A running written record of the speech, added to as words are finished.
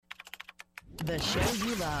The show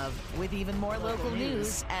you love, with even more local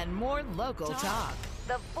news and more local talk.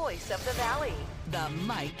 The voice of the Valley. The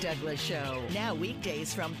Mike Douglas Show. Now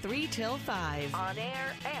weekdays from 3 till 5. On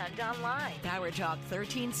air and online. Power Talk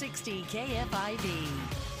 1360 KFIV.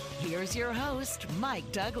 Here's your host,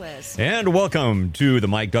 Mike Douglas. And welcome to the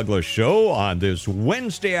Mike Douglas Show on this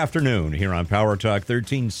Wednesday afternoon here on Power Talk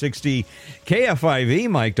 1360 KFIV.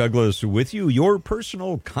 Mike Douglas with you, your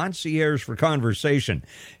personal concierge for conversation,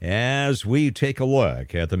 as we take a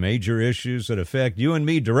look at the major issues that affect you and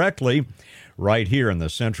me directly right here in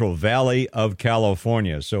the Central Valley of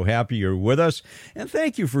California. So happy you're with us, and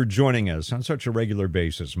thank you for joining us on such a regular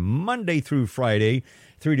basis, Monday through Friday,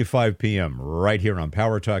 3 to 5 p.m., right here on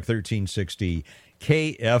Power Talk 1360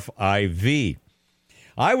 KFIV.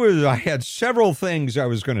 I had several things I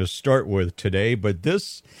was going to start with today, but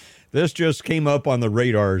this just came up on the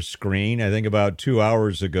radar screen, I think about 2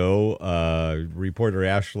 hours ago. Reporter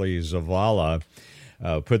Ashley Zavala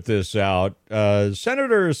put this out.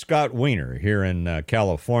 Senator Scott Wiener here in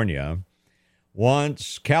California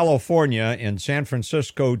wants California and San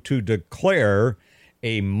Francisco to declare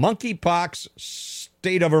a monkeypox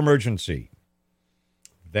state of emergency.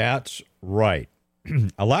 That's right.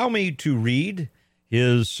 Allow me to read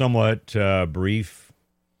his somewhat brief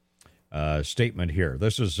statement here.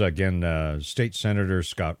 This is, again, State Senator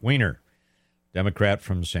Scott Wiener, Democrat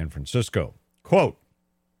from San Francisco. Quote,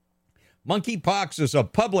 "Monkeypox is a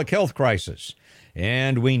public health crisis,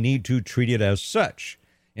 and we need to treat it as such.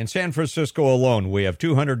 In San Francisco alone, we have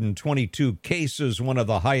 222 cases, one of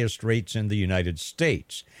the highest rates in the United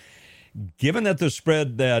States. Given that spread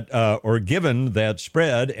and that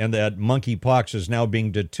monkeypox is now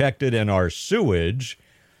being detected in our sewage,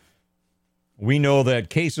 we know that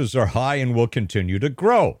cases are high and will continue to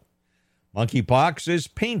grow. Monkeypox is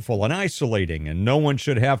painful and isolating, and no one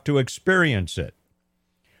should have to experience it."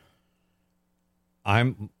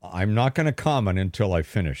 I'm not going to comment until I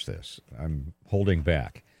finish this. I'm holding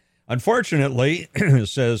back. "Unfortunately,"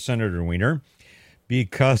 says Senator Wiener,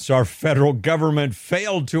 "because our federal government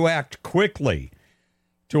failed to act quickly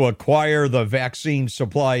to acquire the vaccine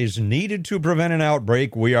supplies needed to prevent an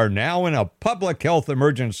outbreak, we are now in a public health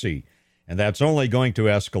emergency, and that's only going to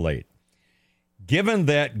escalate. Given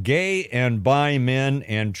that gay and bi men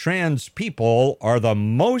and trans people are the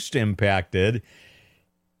most impacted,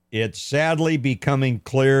 it's sadly becoming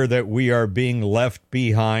clear that we are being left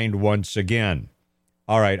behind once again."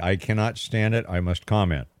 All right, I cannot stand it. I must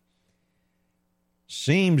comment.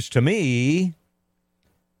 Seems to me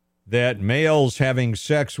that males having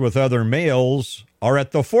sex with other males are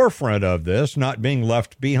at the forefront of this, not being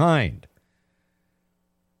left behind.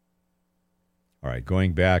 All right,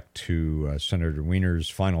 going back to Senator Wiener's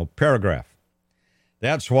final paragraph.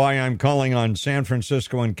 "That's why I'm calling on San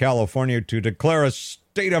Francisco and California to declare a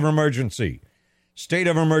state of emergency. State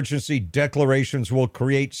of emergency declarations will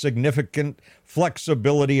create significant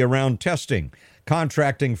flexibility around testing,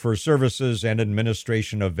 contracting for services, and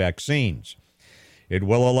administration of vaccines. It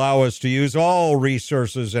will allow us to use all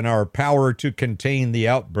resources in our power to contain the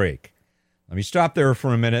outbreak." Let me stop there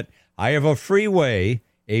for a minute. I have a free way,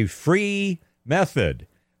 a free method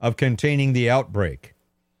of containing the outbreak.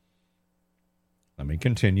 Let me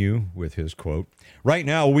continue with his quote. "Right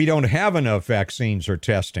now, we don't have enough vaccines or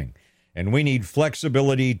testing, and we need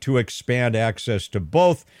flexibility to expand access to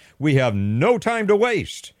both. We have no time to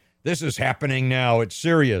waste. This is happening now. It's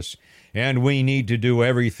serious, and we need to do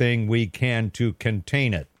everything we can to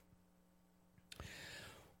contain it."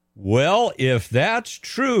 Well, if that's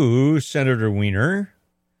true, Senator Wiener,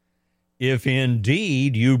 if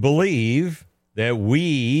indeed you believe that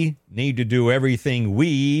we need to do everything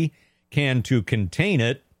we can to contain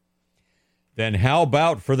it, then how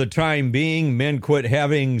about, for the time being, men quit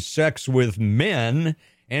having sex with men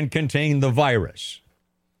and contain the virus?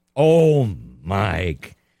 Oh,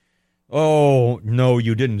 Mike. Oh, no,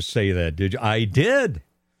 you didn't say that, did you? I did.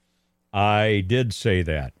 I did say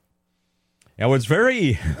that. It was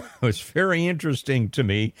very interesting to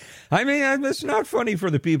me. I mean, it's not funny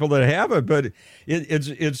for the people that have it, but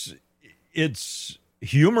it's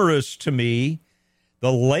humorous to me,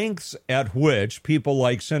 the lengths at which people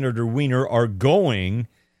like Senator Wiener are going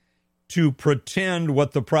to pretend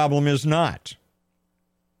what the problem is not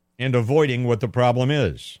and avoiding what the problem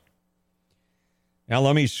is. Now,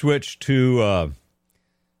 let me switch to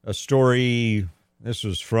a story. This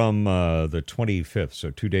was from the 25th, so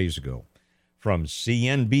 2 days ago, from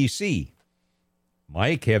CNBC.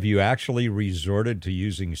 Mike, have you actually resorted to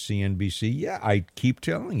using CNBC? Yeah, I keep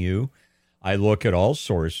telling you, I look at all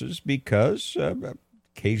sources because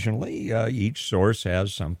occasionally each source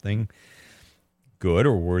has something good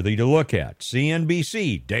or worthy to look at.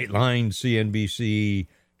 CNBC, Dateline CNBC,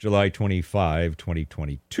 July 25,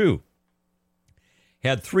 2022.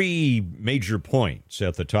 Had three major points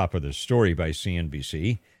at the top of the story by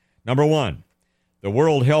CNBC. Number one, the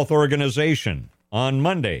World Health Organization on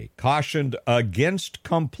Monday cautioned against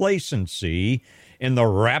complacency in the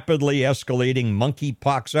rapidly escalating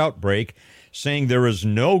monkeypox outbreak, saying there is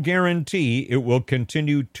no guarantee it will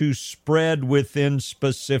continue to spread within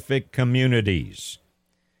specific communities.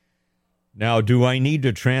 Now, do I need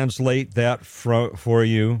to translate that for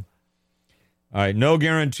you? All right, no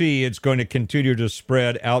guarantee it's going to continue to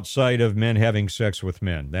spread outside of men having sex with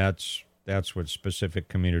men. That's what specific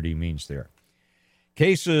community means there.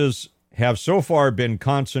 Cases have so far been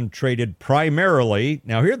concentrated primarily,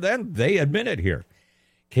 now here then they admit it here.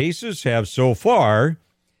 Cases have so far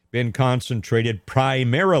been concentrated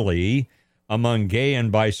primarily among gay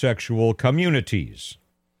and bisexual communities.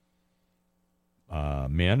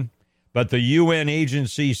 Men. But the UN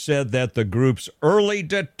agency said that the group's early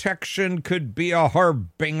detection could be a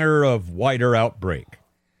harbinger of wider outbreak.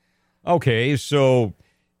 Okay, so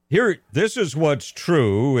here, this is what's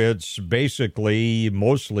true. It's basically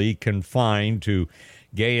mostly confined to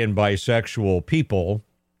gay and bisexual people,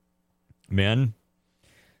 men.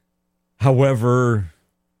 However,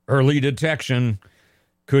 early detection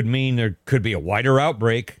could mean there could be a wider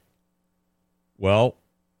outbreak. Well,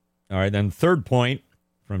 all right, then third point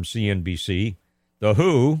from CNBC, the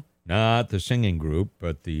WHO, not the singing group,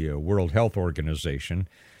 but the World Health Organization,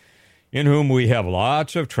 in whom we have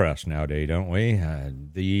lots of trust nowadays, don't we?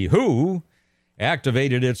 The WHO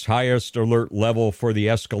activated its highest alert level for the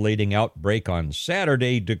escalating outbreak on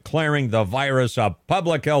Saturday, declaring the virus a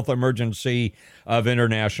public health emergency of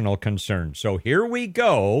international concern. So here we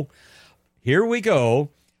go,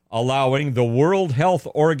 allowing the World Health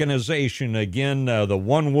Organization, again, the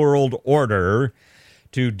one world order,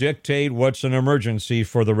 to dictate what's an emergency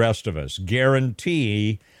for the rest of us.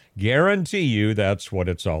 Guarantee you that's what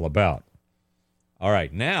it's all about. All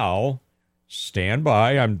right, now, stand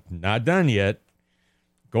by. I'm not done yet.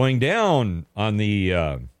 Going down on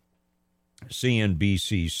the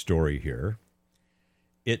CNBC story here,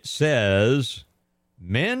 it says,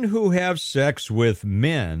 men who have sex with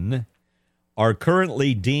men are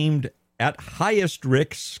currently deemed at highest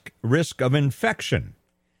risk of infection.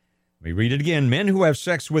 Let me read it again. Men who have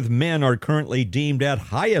sex with men are currently deemed at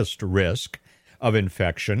highest risk of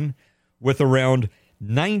infection, with around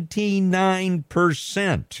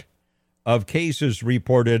 99% of cases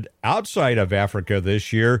reported outside of Africa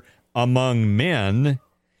this year among men.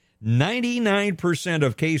 99%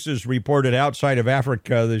 of cases reported outside of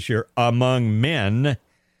Africa this year among men,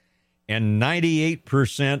 and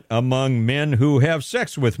 98% among men who have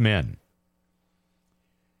sex with men.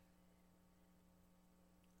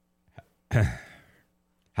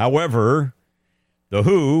 However, the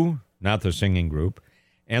WHO, not the singing group,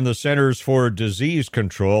 and the Centers for Disease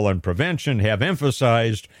Control and Prevention have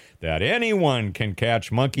emphasized that anyone can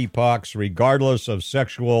catch monkeypox regardless of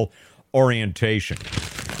sexual orientation.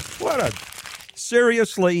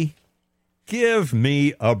 Seriously, give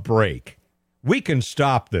me a break. We can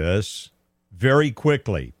stop this very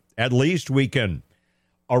quickly. At least we can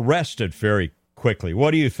arrest it very quickly.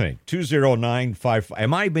 What do you think? 209-55.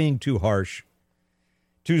 Am I being too harsh?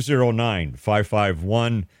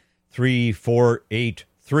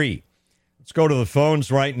 209-551-3483. Let's go to the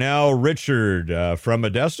phones right now. Richard from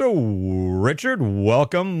Modesto. Richard,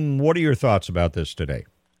 welcome. What are your thoughts about this today?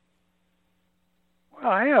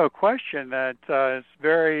 Well, I have a question that is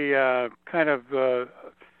very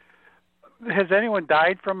has anyone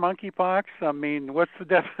died from monkeypox? I mean, what's the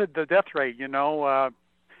death rate? You know,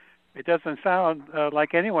 it doesn't sound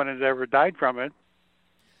like anyone has ever died from it.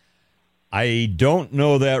 I don't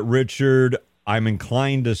know that, Richard. I'm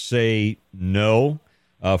inclined to say no.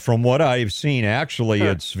 From what I've seen, actually,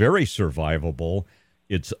 it's very survivable.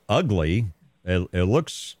 It's ugly. It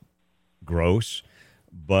looks gross,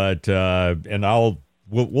 but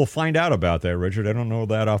we'll find out about that, Richard. I don't know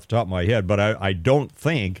that off the top of my head, but I don't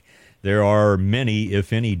think there are many,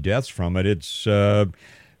 if any, deaths from it. It's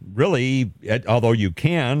really, although you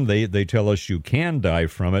can, they tell us you can die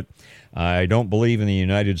from it. I don't believe in the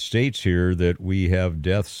United States here that we have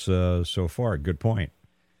deaths so far. Good point.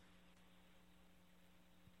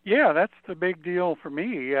 Yeah, that's the big deal for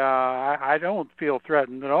me. I don't feel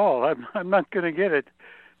threatened at all. I'm not going to get it,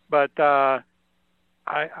 but they're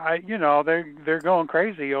going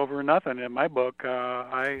crazy over nothing in my book.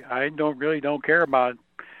 I don't care about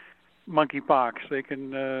monkeypox. They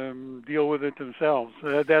can deal with it themselves.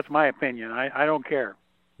 That's my opinion. I don't care.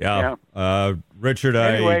 Yeah. Richard,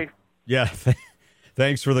 anyway. Thank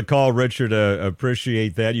Thanks for the call, Richard.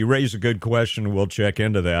 Appreciate that. You raised a good question. We'll check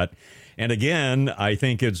into that. And again, I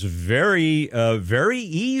think it's very, very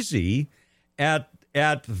easy at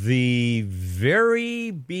the very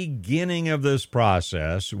beginning of this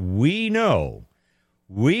process. We know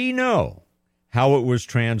how it was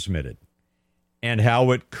transmitted and how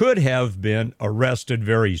it could have been arrested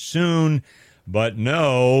very soon. But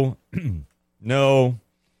no,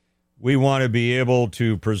 we want to be able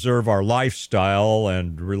to preserve our lifestyle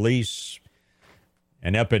and release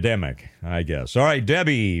an epidemic, I guess. All right,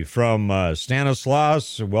 Debbie from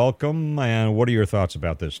Stanislaus, welcome. And what are your thoughts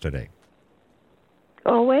about this today?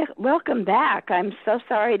 Oh, welcome back. I'm so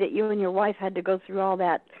sorry that you and your wife had to go through all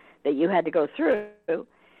that you had to go through.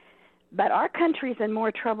 But our country's in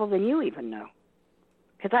more trouble than you even know.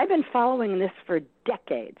 Because I've been following this for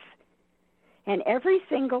decades. And every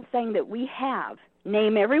single thing that we have,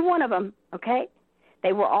 name every one of them, okay?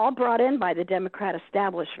 They were all brought in by the Democrat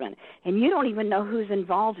establishment. And you don't even know who's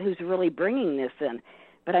involved, who's really bringing this in.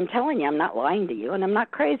 But I'm telling you, I'm not lying to you, and I'm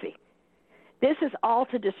not crazy. This is all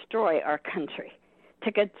to destroy our country,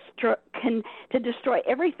 to destroy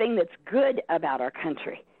everything that's good about our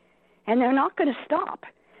country. And they're not going to stop,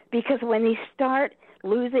 because when they start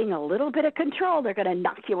losing a little bit of control, they're going to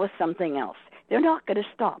knock you with something else. They're not going to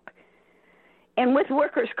stop. And with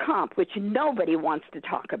workers' comp, which nobody wants to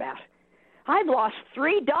talk about, I've lost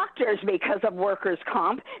 3 doctors because of workers'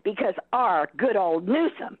 comp, because our good old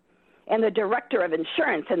Newsom and the director of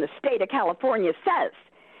insurance in the state of California says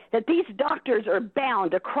that these doctors are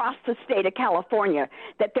bound across the state of California,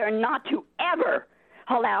 that they're not to ever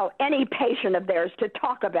allow any patient of theirs to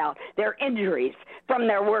talk about their injuries from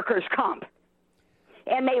their workers' comp.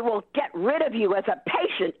 And they will get rid of you as a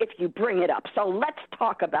patient if you bring it up. So let's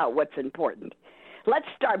talk about what's important. Let's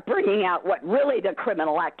start bringing out what really the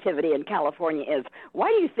criminal activity in California is. Why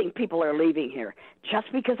do you think people are leaving here?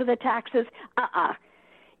 Just because of the taxes?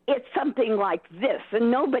 It's something like this,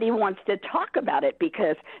 and nobody wants to talk about it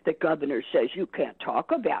because the governor says you can't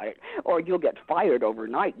talk about it or you'll get fired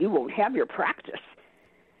overnight. You won't have your practice.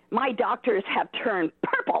 My doctors have turned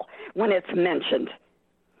purple when it's mentioned.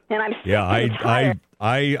 And I'm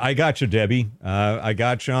I got you, Debbie. I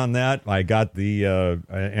got you on that. I got the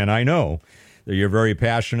and I know that you're very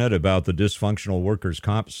passionate about the dysfunctional workers'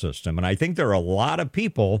 comp system, and I think there are a lot of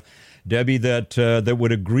people, Debbie, that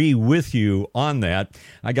would agree with you on that.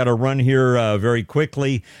 I got to run here very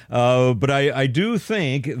quickly, but I do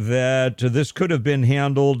think that this could have been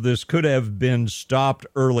handled. This could have been stopped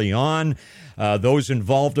early on. Those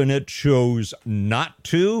involved in it chose not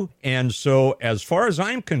to, and so as far as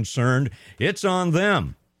I'm concerned, it's on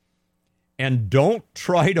them. And don't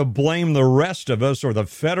try to blame the rest of us or the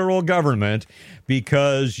federal government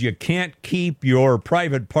because you can't keep your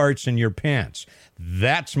private parts in your pants.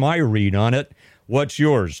 That's my read on it. What's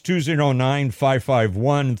yours?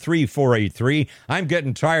 209-551-3483. I'm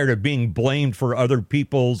getting tired of being blamed for other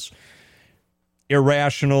people's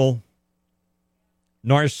irrational,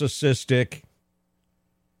 narcissistic,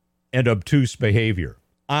 and obtuse behavior.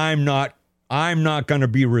 I'm not going to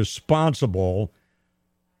be responsible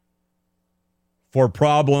for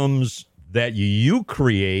problems that you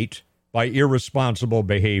create by irresponsible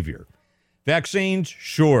behavior. Vaccines?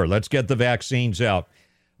 Sure, let's get the vaccines out.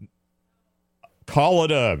 Call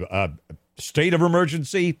it a state of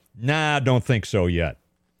emergency? Nah, don't think so yet.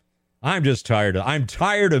 I'm tired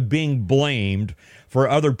of being blamed for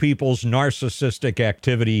other people's narcissistic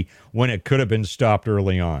activity when it could have been stopped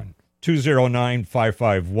early on.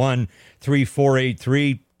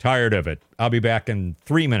 209-551-3483. Tired of it. I'll be back in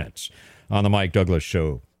 3 minutes on the Mike Douglas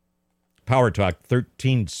Show. Power Talk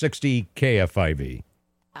 1360 KFIV.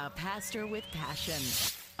 A pastor with passion.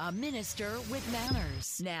 A minister with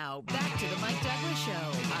manners. Now, back to the Mike Douglas Show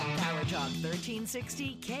on Power Talk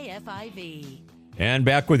 1360 KFIV. And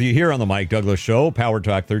back with you here on the Mike Douglas Show, Power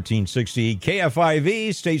Talk 1360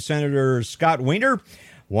 KFIV. State Senator Scott Wiener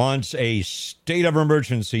wants a state of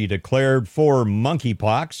emergency declared for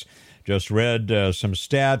monkeypox. Just read some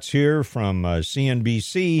stats here from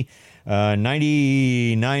CNBC.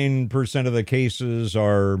 99% of the cases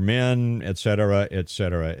are men, et cetera, et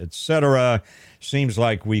cetera, et cetera. Seems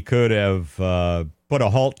like we could have put a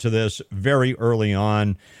halt to this very early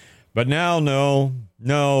on. But now, no,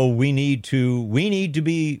 we need to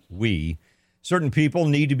be, Certain people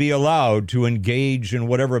need to be allowed to engage in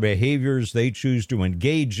whatever behaviors they choose to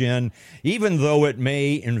engage in, even though it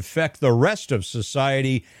may infect the rest of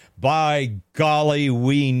society. By golly,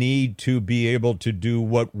 we need to be able to do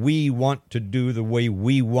what we want to do the way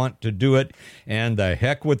we want to do it, and the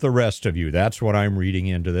heck with the rest of you. That's what I'm reading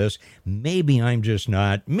into this. Maybe I'm just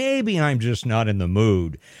not in the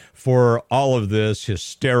mood for all of this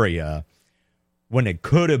hysteria when it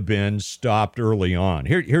could have been stopped early on.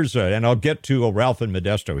 And I'll get to Ralph in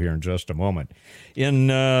Modesto here in just a moment. In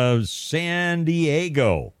San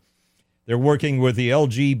Diego, they're working with the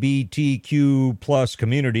LGBTQ plus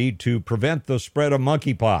community to prevent the spread of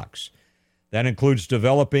monkeypox. That includes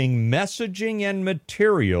developing messaging and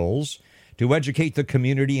materials to educate the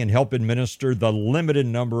community and help administer the limited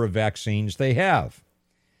number of vaccines they have.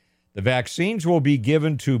 The vaccines will be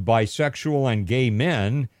given to bisexual and gay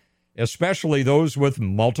men, especially those with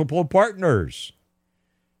multiple partners,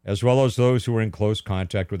 as well as those who are in close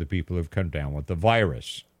contact with the people who've come down with the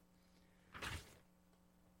virus.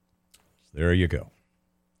 There you go.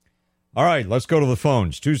 All right, let's go to the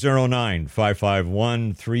phones.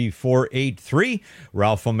 209-551-3483.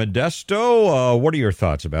 Ralph from Modesto. What are your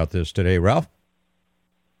thoughts about this today, Ralph?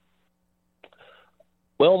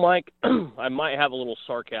 Well, Mike, I might have a little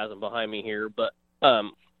sarcasm behind me here, but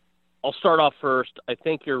I'll start off first. I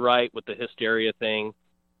think you're right with the hysteria thing.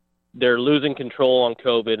 They're losing control on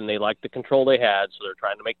COVID, and they like the control they had, so they're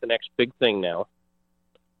trying to make the next big thing now.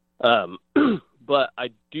 But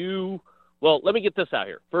I do... Well, let me get this out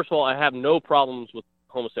here. First of all, I have no problems with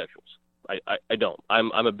homosexuals. I don't. I'm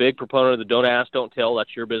a big proponent of the don't ask, don't tell.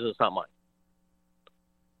 That's your business, not mine.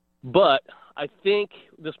 But I think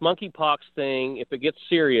this monkeypox thing, if it gets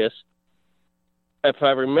serious, if I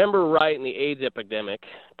remember right in the AIDS epidemic,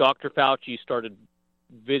 Dr. Fauci started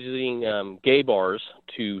visiting gay bars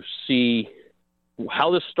to see how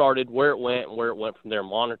this started, where it went, and where it went from there,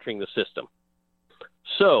 monitoring the system.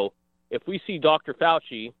 So if we see Dr.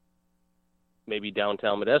 Fauci maybe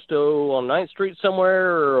downtown Modesto on 9th Street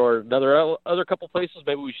somewhere or another other couple places,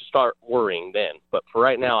 maybe we should start worrying then. But for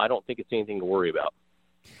right now, I don't think it's anything to worry about.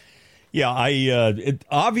 Yeah,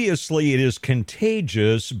 obviously it is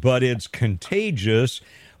contagious, but it's contagious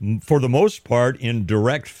for the most part in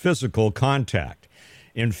direct physical contact.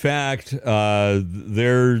 In fact, I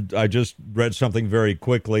just read something very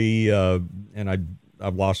quickly, and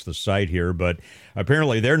I've lost the site here, but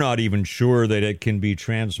apparently they're not even sure that it can be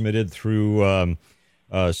transmitted through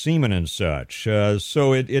semen and such.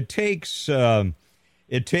 So it takes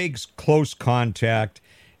close contact,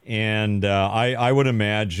 and I would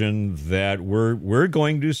imagine that we're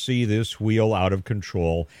going to see this wheel out of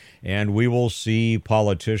control, and we will see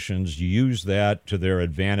politicians use that to their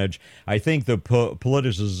advantage. I think the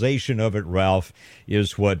politicization of it, Ralph,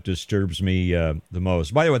 is what disturbs me the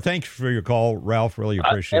most. By the way, thanks for your call, Ralph. Really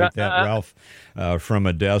appreciate that, Ralph from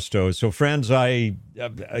Modesto. So, friends, I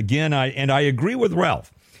agree with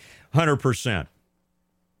Ralph 100%.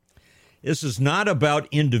 This is not about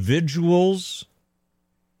individuals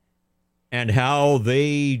and how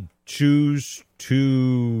they choose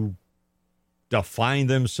to define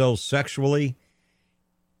themselves sexually.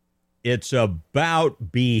 It's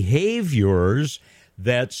about behaviors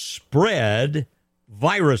that spread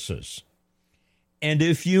viruses. And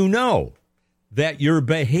if you know that your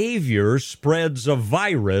behavior spreads a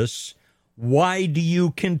virus, why do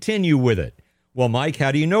you continue with it? Well, Mike,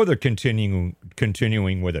 how do you know they're continuing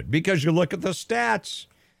with it? Because you look at the stats.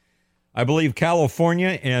 I believe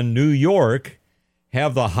California and New York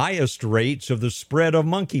have the highest rates of the spread of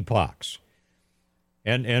monkeypox.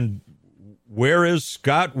 And where is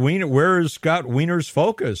Scott Wiener? Where is Scott Wiener's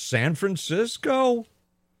focus? San Francisco.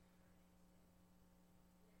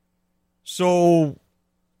 So,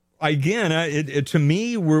 again, to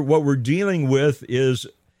me, what we're dealing with is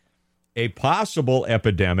a possible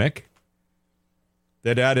epidemic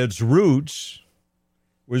that at its roots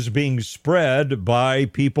was being spread by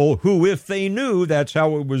people who, if they knew that's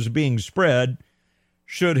how it was being spread,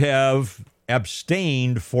 should have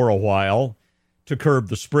abstained for a while to curb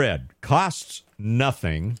the spread. Costs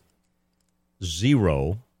nothing,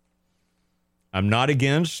 zero. I'm not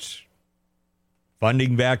against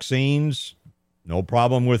funding vaccines, no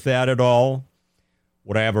problem with that at all.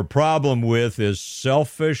 What I have a problem with is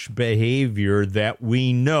selfish behavior that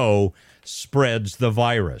we know spreads the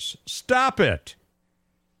virus. Stop it.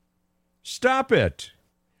 Stop it.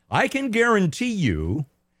 I can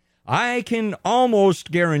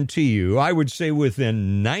almost guarantee you, I would say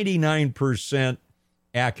within 99%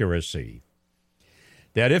 accuracy,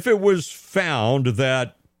 that if it was found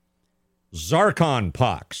that Zarkon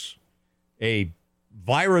pox, a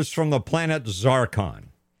virus from the planet Zarkon,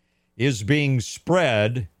 is being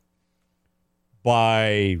spread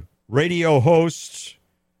by radio hosts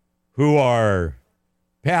who are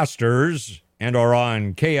pastors and are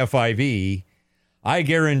on KFIV, I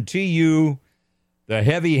guarantee you the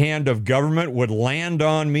heavy hand of government would land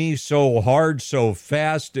on me so hard, so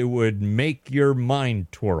fast, it would make your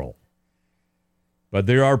mind twirl. But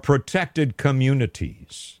there are protected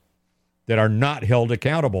communities that are not held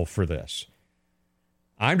accountable for this.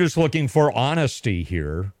 I'm just looking for honesty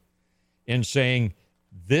here in saying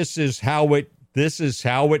this is how it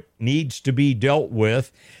needs to be dealt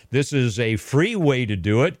with. This is a free way to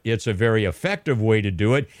do it. It's a very effective way to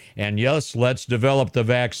do it. And yes, let's develop the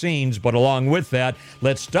vaccines, but along with that,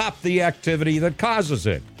 let's stop the activity that causes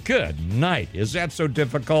it. Good night. Is that so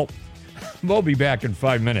difficult? We'll be back in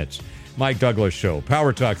 5 minutes. Mike Douglas Show,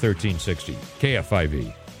 Power Talk 1360,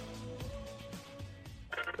 KFIV.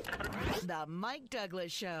 The Mike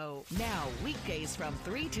Douglas Show, now weekdays from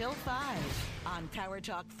 3 till 5 on Power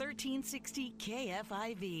Talk 1360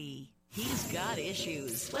 KFIV. He's got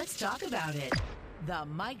issues. Let's talk about it. The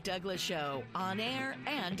Mike Douglas Show, on air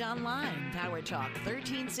and online. Power Talk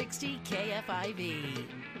 1360 KFIV.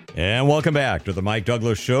 And welcome back to the Mike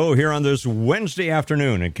Douglas Show here on this Wednesday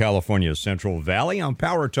afternoon in California's Central Valley on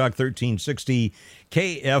Power Talk 1360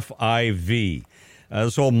 KFIV.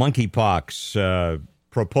 This whole monkeypox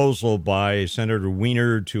proposal by Senator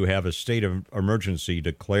Wiener to have a state of emergency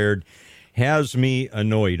declared has me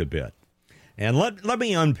annoyed a bit. And let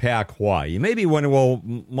me unpack why. You may be wondering, well,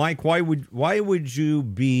 Mike, why would you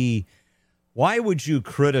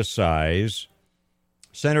criticize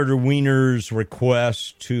Senator Wiener's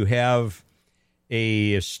request to have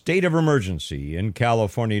a state of emergency in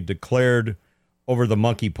California declared over the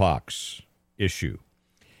monkeypox issue?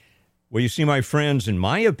 Well, you see, my friends, in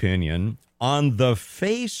my opinion, on the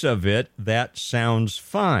face of it, that sounds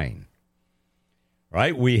fine,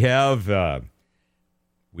 right? We have a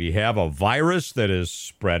virus that is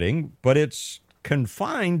spreading, but it's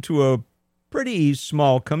confined to a pretty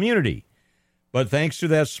small community. But thanks to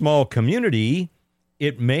that small community,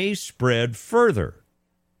 it may spread further.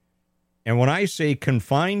 And when I say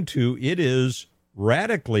confined to, it is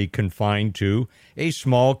radically confined to a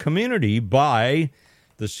small community by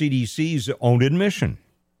the CDC's own admission.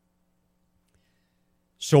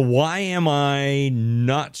 So why am I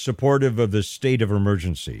not supportive of the state of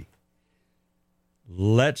emergency?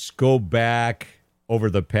 Let's go back over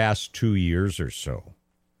the past 2 years or so.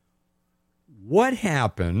 What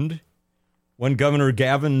happened when Governor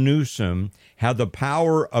Gavin Newsom had the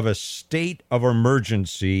power of a state of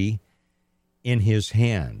emergency in his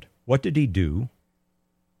hand? What did he do?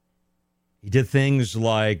 He did things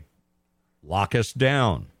like lock us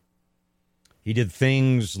down. He did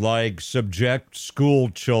things like subject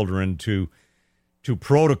school children to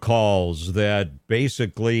protocols that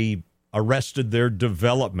basically arrested their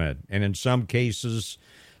development and in some cases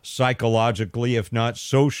psychologically, if not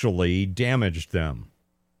socially, damaged them.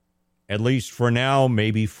 At least for now,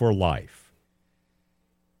 maybe for life.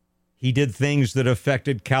 He did things that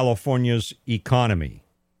affected California's economy.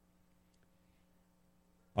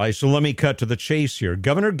 All right, so let me cut to the chase here.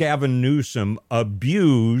 Governor Gavin Newsom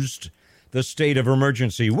abused the state of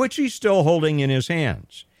emergency, which he's still holding in his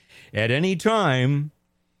hands. At any time,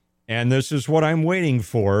 and this is what I'm waiting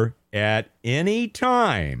for, at any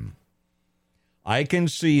time, I can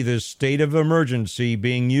see this state of emergency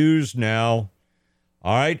being used now.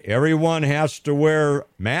 All right, everyone has to wear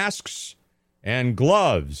masks and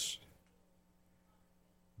gloves,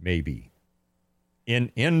 maybe,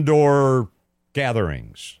 in indoor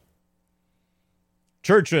gatherings.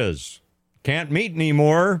 Churches can't meet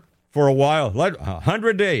anymore for a while.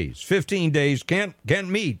 100 days, 15 days, can't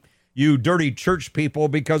meet, you dirty church people,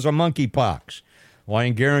 because of monkeypox. Well, I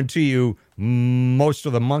can guarantee you most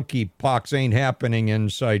of the monkeypox ain't happening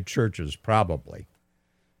inside churches, probably.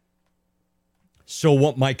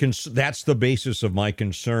 So that's the basis of my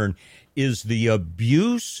concern, is the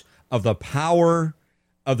abuse of the power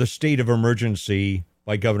of the state of emergency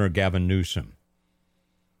by Governor Gavin Newsom.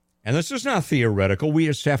 And this is not theoretical. We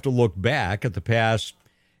just have to look back at the past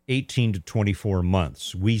 18 to 24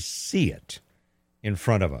 months. We see it in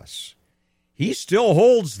front of us. He still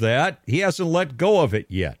holds that. He hasn't let go of it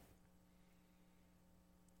yet.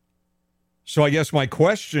 So I guess my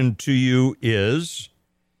question to you is,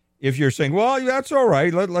 if you're saying, well, that's all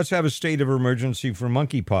right, let's have a state of emergency for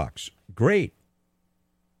monkeypox. Great.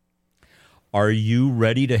 Are you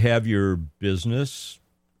ready to have your business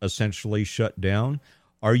essentially shut down?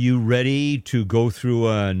 Are you ready to go through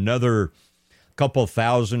another couple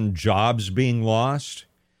thousand jobs being lost?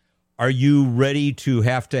 Are you ready to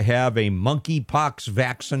have a monkeypox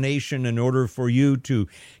vaccination in order for you to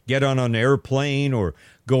get on an airplane or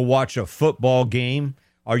go watch a football game?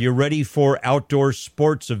 Are you ready for outdoor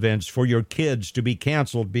sports events for your kids to be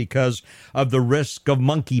canceled because of the risk of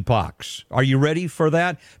monkeypox? Are you ready for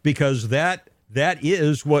that? Because that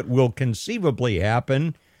is what will conceivably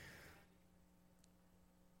happen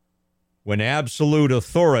when absolute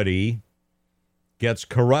authority gets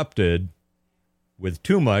corrupted with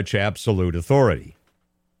too much absolute authority.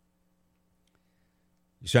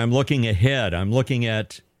 So I'm looking ahead. I'm looking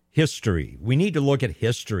at history. We need to look at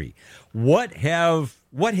history. What has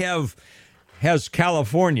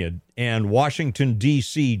California and Washington,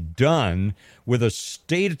 D.C. done with the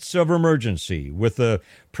states of emergency, with the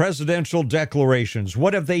presidential declarations?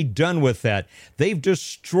 What have they done with that? They've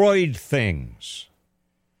destroyed things.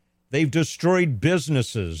 They've destroyed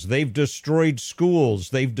businesses. They've destroyed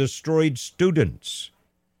schools. They've destroyed students.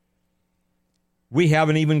 We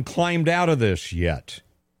haven't even climbed out of this yet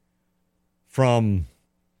from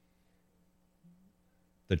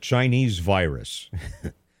the Chinese virus,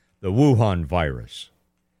 the Wuhan virus.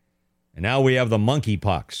 And now we have the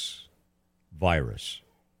monkeypox virus.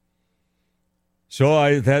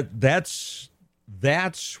 So that's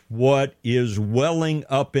what is welling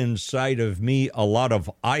up inside of me, a lot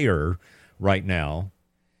of ire right now,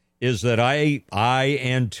 is that I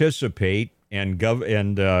anticipate, and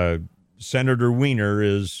Senator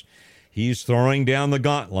Weiner he's throwing down the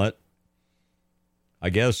gauntlet. I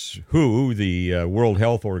guess the World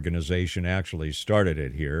Health Organization actually started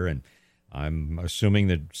it here, and I'm assuming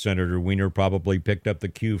that Senator Weiner probably picked up the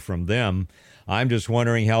cue from them. I'm just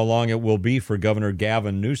wondering how long it will be for Governor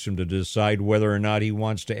Gavin Newsom to decide whether or not he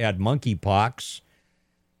wants to add monkeypox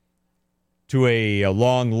to a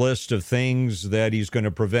long list of things that he's going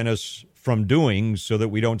to prevent us from doing so that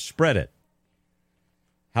we don't spread it.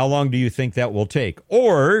 How long do you think that will take?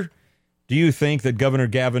 Or do you think that Governor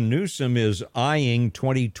Gavin Newsom is eyeing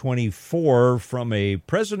 2024 from a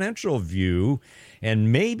presidential view,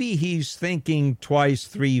 and maybe he's thinking twice,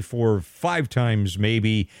 3, 4, 5 times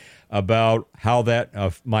maybe about how that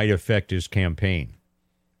might affect his campaign?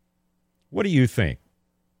 What do you think?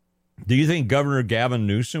 Do you think Governor Gavin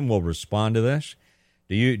Newsom will respond to this?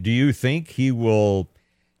 Do you think he will?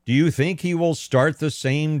 Do you think he will start the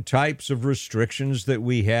same types of restrictions that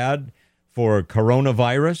we had for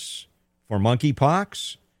coronavirus, for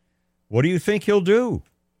monkeypox? What do you think he'll do?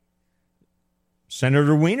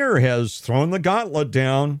 Senator Weiner has thrown the gauntlet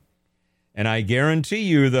down, and I guarantee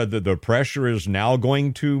you that the pressure is now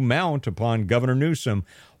going to mount upon Governor Newsom.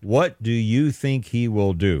 What do you think he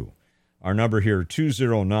will do? Our number here,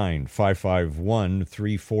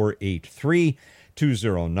 209-551-3483,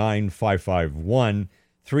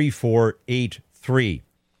 209-551-3483.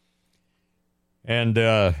 And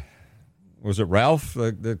was it Ralph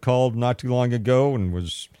that called not too long ago and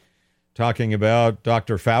was talking about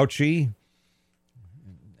Dr. Fauci?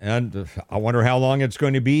 And I wonder how long it's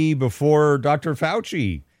going to be before Dr.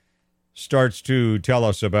 Fauci starts to tell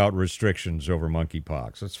us about restrictions over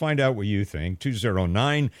monkeypox. Let's find out what you think.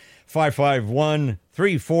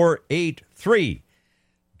 209-551-3483.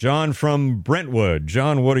 John from Brentwood.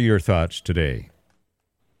 John, what are your thoughts today?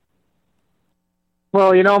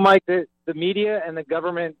 Well, Mike, the media and the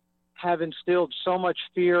government have instilled so much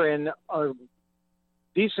fear in a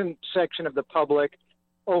decent section of the public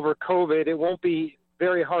over COVID. It won't be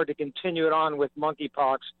very hard to continue it on with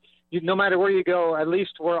monkeypox. No matter where you go, at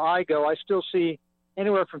least where I go, I still see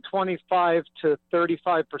anywhere from 25 to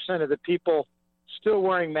 35% of the people still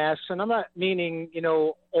wearing masks. And I'm not meaning,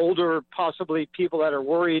 older, possibly people that are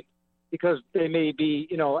worried because they may be,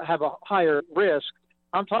 have a higher risk.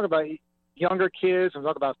 I'm talking about younger kids. I'm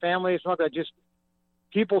talking about families. I'm talking about just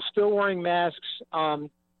people still wearing masks. And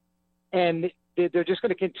they're just going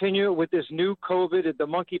to continue with this new COVID, the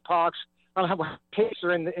monkeypox. I don't know how many cases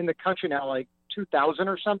are in the country now, like 2,000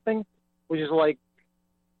 or something, which is like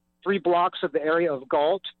 3 blocks of the area of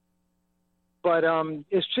Galt. But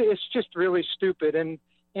it's just really stupid. And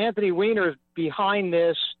Anthony Weiner is behind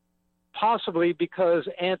this, possibly because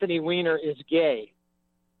Anthony Weiner is gay.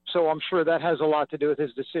 So I'm sure that has a lot to do with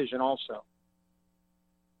his decision also.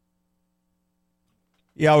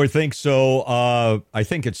 Yeah, I would think so. I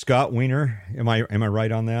think it's Scott Weiner. Am I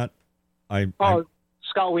right on that?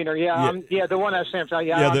 Scott Weiner, yeah, the one at Samsung.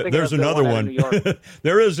 Yeah, there's another one.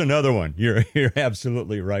 There is another one. You're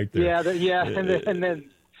absolutely right there. And then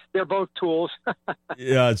they're both tools.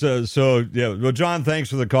 Yeah. So yeah. Well, John, thanks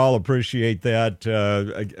for the call. Appreciate that.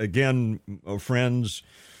 Again, friends,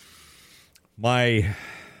 my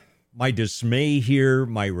dismay here,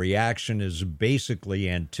 my reaction is basically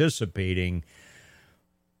anticipating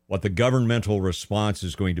what the governmental response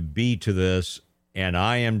is going to be to this, and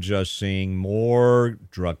I am just seeing more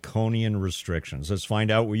draconian restrictions. Let's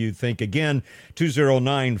find out what you think. Again,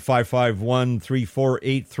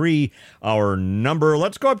 209-551-3483, our number.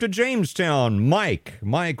 Let's go up to Jamestown. Mike,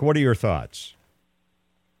 what are your thoughts?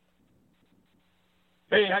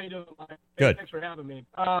 Hey, how you doing, Mike? Good. Thanks for having me.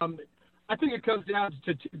 I think it comes down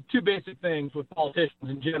to two basic things with politicians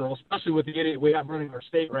in general, especially with the idiot we have running our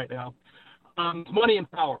state right now. Money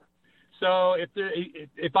and power. So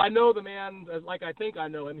if I know the man like I think I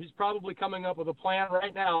know him, he's probably coming up with a plan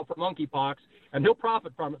right now for monkeypox, and he'll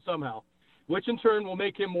profit from it somehow, which in turn will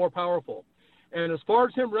make him more powerful. And as far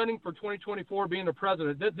as him running for 2024, being the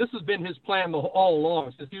president, this has been his plan all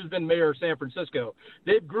along since he's been mayor of San Francisco.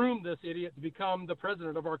 They've groomed this idiot to become the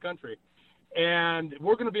president of our country. And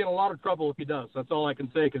we're going to be in a lot of trouble if he does. That's all I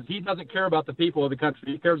can say, because he doesn't care about the people of the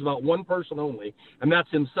country. He cares about one person only, and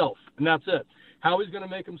that's himself, and that's it. How he's going to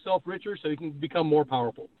make himself richer so he can become more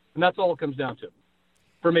powerful. And that's all it comes down to,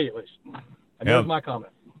 for me at least. And there's my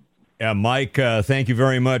comment. Yeah, Mike, thank you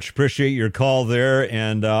very much. Appreciate your call there.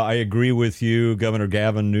 And I agree with you. Governor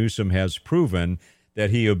Gavin Newsom has proven that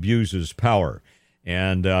he abuses power.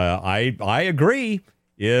 And I agree.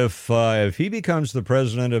 If he becomes the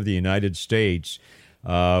president of the United States,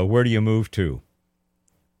 where do you move to?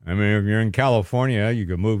 I mean, if you're in California, you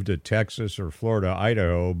could move to Texas or Florida,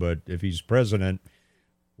 Idaho. But if he's president,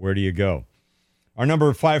 where do you go? Our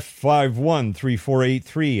number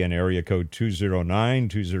 551-3483 and area code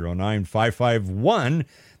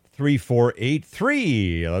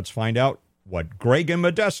 209-551-3483. Let's find out what Greg in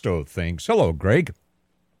Modesto thinks. Hello, Greg.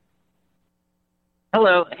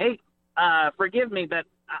 Hello. Hey, forgive me, but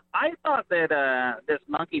I thought that this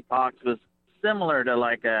monkeypox was similar to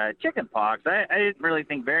like chicken pox. I didn't really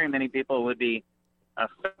think very many people would be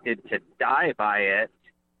affected to die by it.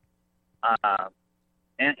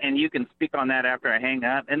 And you can speak on that after I hang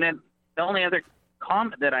up. And then the only other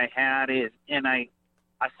comment that I had is, and I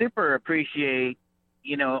super appreciate,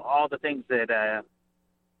 all the things that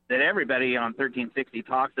that everybody on 1360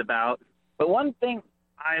 talks about. But one thing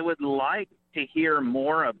I would like to hear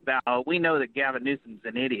more about, we know that Gavin Newsom's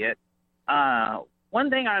an idiot. One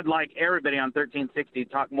thing I'd like everybody on 1360 to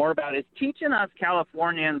talk more about is teaching us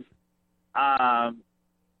Californians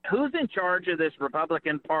who's in charge of this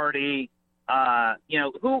Republican Party.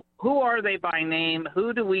 Who are they by name?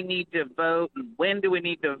 Who do we need to vote? And when do we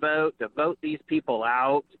need to vote these people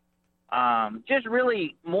out? Just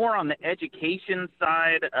really more on the education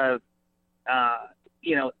side of,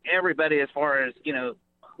 everybody as far as,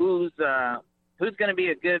 who's going to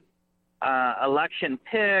be a good election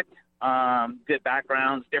pick, good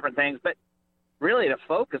backgrounds, different things. But really to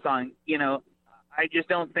focus on, I just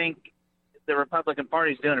don't think the Republican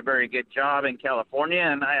Party is doing a very good job in California,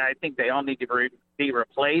 and I think they all need to be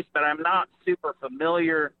replaced. But I'm not super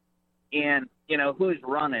familiar in, who's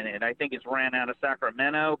running it. I think it's ran out of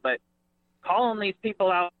Sacramento, but calling these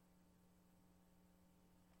people out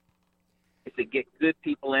to get good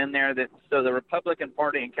people in there so the Republican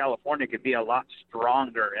Party in California could be a lot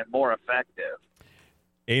stronger and more effective.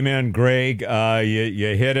 Amen, Greg. You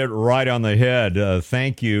hit it right on the head.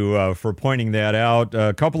 Thank you for pointing that out.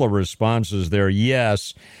 A couple of responses there.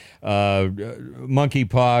 Yes,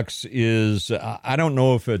 monkeypox is, I don't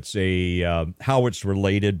know if it's how it's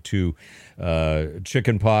related to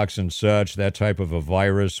chickenpox and such, that type of a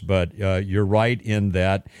virus, but you're right in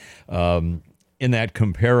that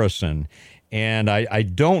comparison. And I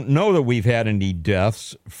don't know that we've had any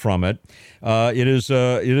deaths from it. It is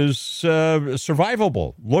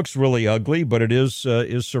survivable. Looks really ugly, but it is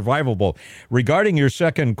survivable. Regarding your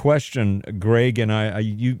second question, Greg, and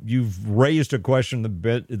you've raised a question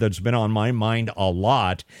that's been on my mind a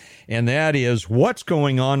lot, and that is what's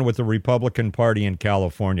going on with the Republican Party in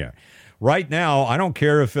California. Right now, I don't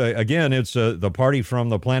care if, again, it's the party from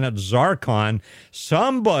the planet Zarkon,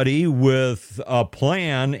 somebody with a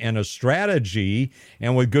plan and a strategy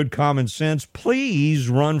and with good common sense, please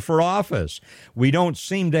run for office. We don't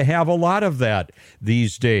seem to have a lot of that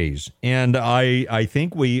these days. And I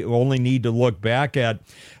think we only need to look back at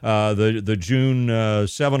the June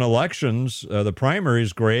 7 elections, the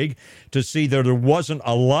primaries, Greg, to see that there wasn't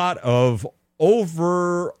a lot of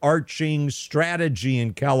overarching strategy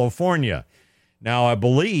in California. Now, I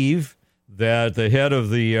believe that the head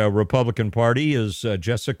of the Republican Party is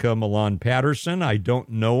Jessica Milan Patterson. I don't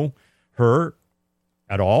know her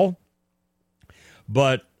at all,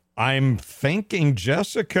 but I'm thinking,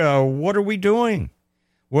 Jessica, what are we doing?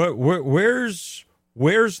 Where's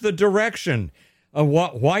the direction?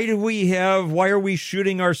 Why are we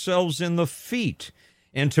shooting ourselves in the feet?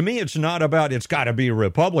 And to me, it's not about it's got to be a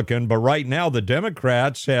Republican, but right now the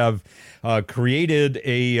Democrats have created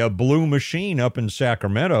a blue machine up in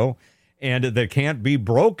Sacramento, and that can't be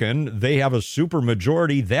broken. They have a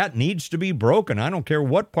supermajority that needs to be broken. I don't care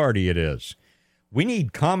what party it is. We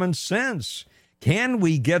need common sense. Can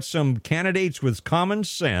we get some candidates with common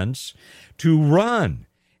sense to run?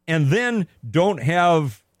 And then don't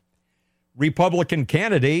have Republican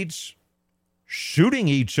candidates shooting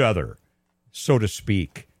each other, so to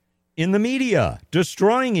speak, in the media,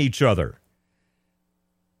 destroying each other.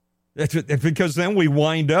 That's because then we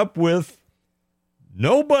wind up with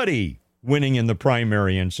nobody winning in the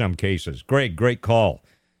primary in some cases. Great call.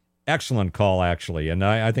 Excellent call, actually. And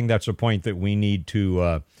I think that's a point that we need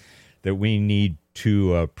to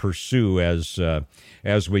pursue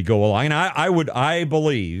as we go along. And I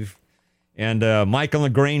believe, and Michael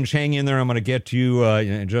LaGrange, hang in there. I'm going to get to you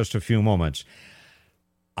in just a few moments.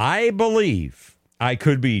 I believe, I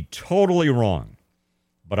could be totally wrong,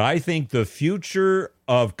 but I think the future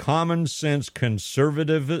of common sense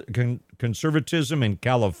conservatism in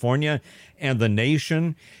California and the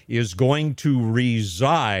nation is going to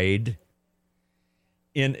reside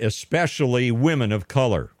in especially women of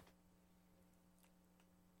color,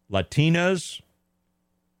 Latinas,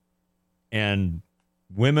 and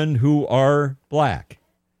women who are black.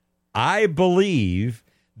 I believe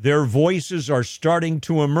their voices are starting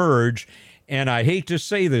to emerge, and I hate to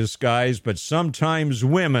say this, guys, but sometimes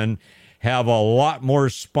women have a lot more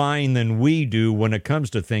spine than we do when it comes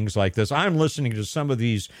to things like this. I'm listening to some of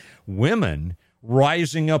these women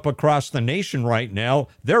rising up across the nation right now.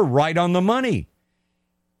 They're right on the money.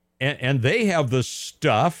 And they have the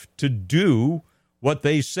stuff to do what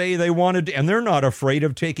they say they want to do, and they're not afraid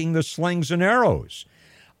of taking the slings and arrows.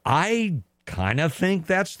 I kind of think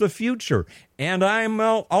that's the future, and I'm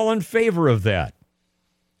all in favor of that.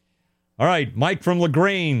 All right, Mike from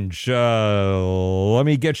LaGrange, let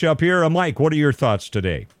me get you up here. Mike, what are your thoughts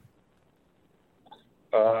today?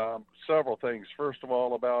 Several things. First of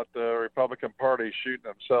all, about the Republican Party shooting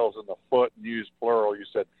themselves in the foot, and use plural. You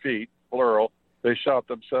said feet, plural. They shot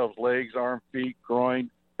themselves legs, arm, feet,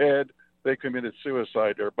 groin, head. They committed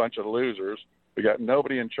suicide. They're a bunch of losers. We got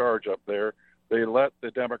nobody in charge up there. They let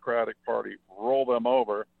the Democratic Party roll them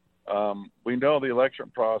over. We know the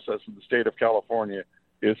election process in the state of California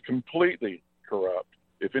is completely corrupt.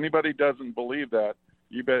 If anybody doesn't believe that,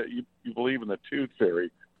 you believe in the tooth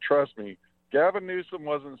fairy. Trust me, Gavin Newsom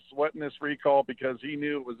wasn't sweating this recall because he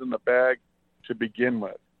knew it was in the bag to begin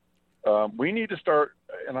with. We need to start,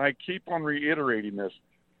 and I keep on reiterating this,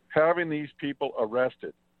 having these people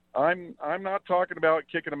arrested. I'm not talking about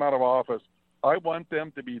kicking them out of office. I want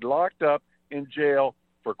them to be locked up in jail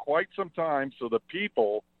for quite some time, so the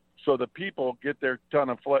people get their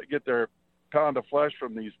pound of flesh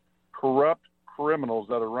from these corrupt criminals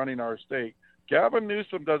that are running our state. Gavin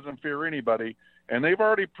Newsom doesn't fear anybody, and they've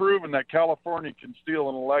already proven that California can steal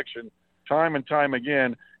an election time and time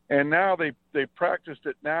again, and now they practiced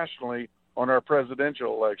it nationally on our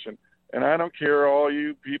presidential election. And I don't care, all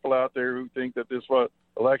you people out there who think that this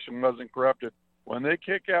election wasn't corrupted. When they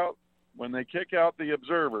kick out the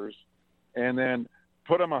observers and then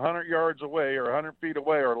put them 100 yards away or 100 feet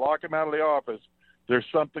away or lock them out of the office, there's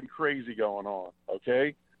something crazy going on,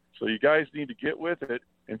 okay? So you guys need to get with it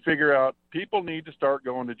and figure out people need to start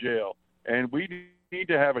going to jail. And we need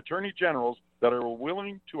to have attorney generals that are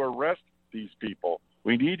willing to arrest these people.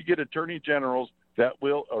 We need to get attorney generals that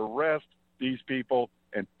will arrest these people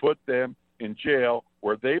and put them in jail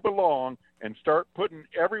where they belong, and start putting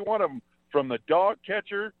every one of them, from the dog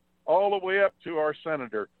catcher all the way up to our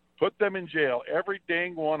senator, put them in jail. Every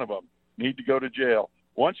dang one of them need to go to jail.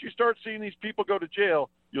 Once you start seeing these people go to jail,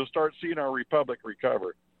 you'll start seeing our republic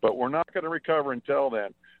recover. But we're not going to recover until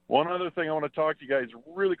then. One other thing I want to talk to you guys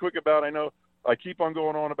really quick about, I know I keep on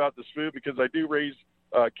going on about this food because I do raise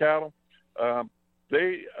cattle.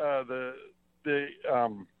 The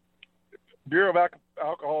Bureau of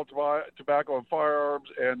Alcohol, Tobacco, and Firearms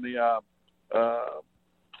and the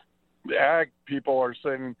ag people are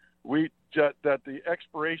saying that the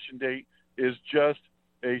expiration date is just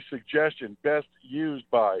a suggestion, best used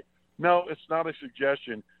by. No, it's not a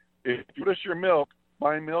suggestion. If you push your milk,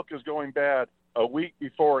 my milk is going bad a week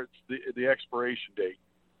before it's the expiration date.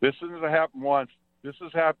 This isn't happen once. This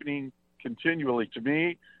is happening continually to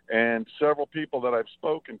me and several people that I've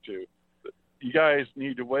spoken to. You guys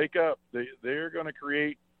need to wake up. They're going to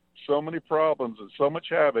create so many problems and so much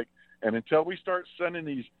havoc. And until we start sending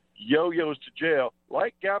these yo-yos to jail,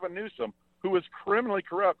 like Gavin Newsom, who is criminally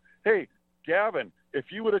corrupt. Hey, Gavin,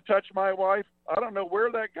 if you would have touched my wife, I don't know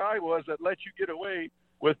where that guy was that let you get away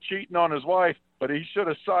with cheating on his wife, but he should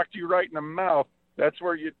have socked you right in the mouth That's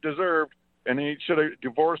where you deserved, and he should have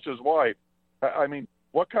divorced his wife. I mean,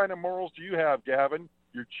 what kind of morals do you have, Gavin?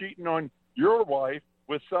 You're cheating on your wife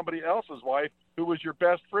with somebody else's wife who was your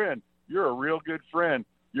best friend. You're a real good friend.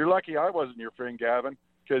 You're lucky I wasn't your friend, Gavin,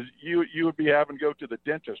 because you would be having to go to the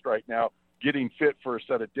dentist right now getting fit for a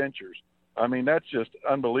set of dentures. I mean, that's just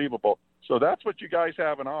unbelievable. So that's what you guys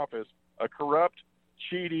have in office, a corrupt,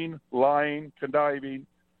 cheating, lying, conniving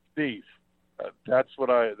thief. That's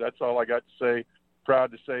all I got to say.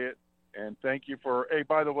 Proud to say it. And thank you for, hey,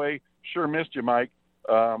 by the way, sure missed you, Mike.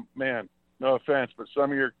 Man, no offense, but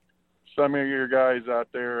some of your guys out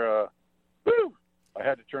there, I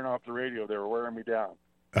had to turn off the radio. They were wearing me down.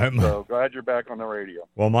 So glad you're back on the radio.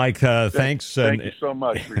 Well, Mike, thanks. Thank you so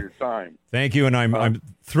much for your time. Thank you, and I'm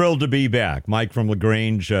thrilled to be back. Mike from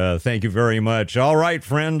LaGrange, thank you very much. All right,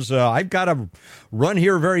 friends, I've got to run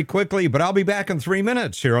here very quickly, but I'll be back in 3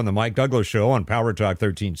 minutes here on the Mike Douglas Show on Power Talk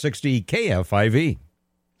 1360 KFIV.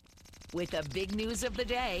 With the big news of the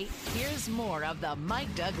day, here's more of the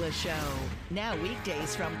Mike Douglas Show. Now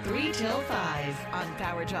weekdays from 3 till 5 on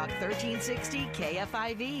Power Talk 1360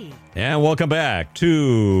 KFIV. And welcome back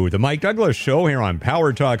to the Mike Douglas Show here on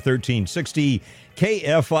Power Talk 1360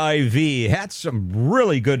 KFIV. Had some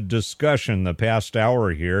really good discussion the past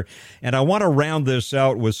hour here, and I want to round this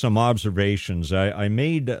out with some observations. I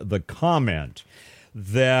made the comment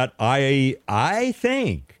that I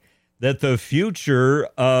think that the future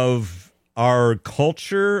of our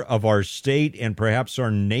culture, of our state, and perhaps our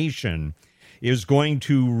nation is going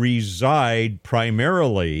to reside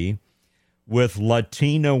primarily with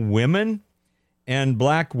Latina women and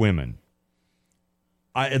black women.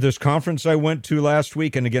 This conference I went to last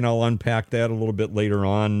week, and again, I'll unpack that a little bit later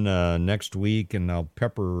on next week, and I'll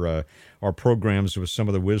pepper our programs with some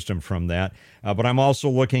of the wisdom from that. But I'm also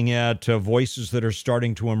looking at voices that are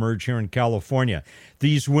starting to emerge here in California.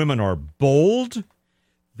 These women are bold.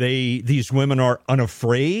 These women are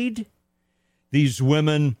unafraid. These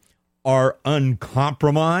women are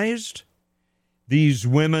uncompromised. These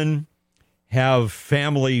women have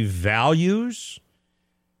family values.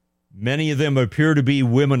 Many of them appear to be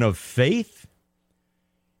women of faith,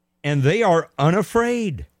 and they are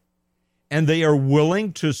unafraid, and they are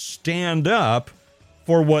willing to stand up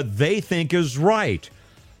for what they think is right.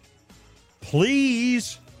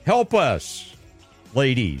 Please help us,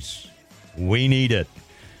 ladies. We need it.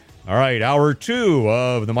 All right, hour 2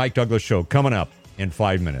 of the Mike Douglas Show coming up in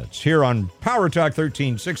 5 minutes here on Power Talk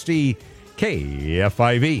 1360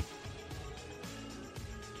 KFIV.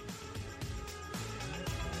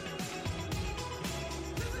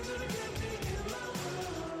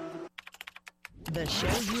 The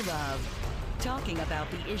show you love, talking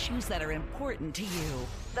about the issues that are important to you.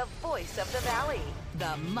 The voice of the Valley,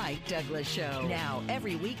 the Mike Douglas Show. Now,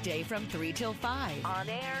 every weekday from 3 till 5. On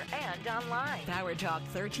air and online. Power Talk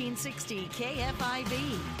 1360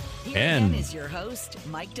 KFIV. Here again is your host,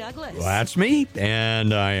 Mike Douglas. Well, that's me,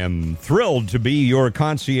 and I am thrilled to be your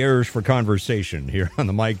concierge for conversation here on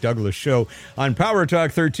the Mike Douglas Show on Power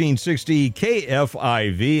Talk 1360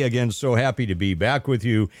 KFIV. Again, so happy to be back with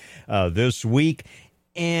you this week.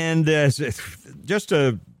 And just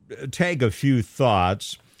to tag a few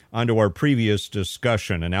thoughts onto our previous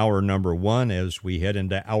discussion in hour number 1 as we head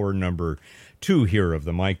into hour number 2 here of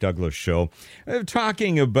the Mike Douglas Show,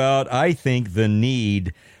 talking about, I think, the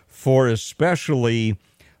need for especially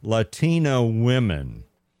Latina women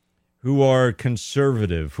who are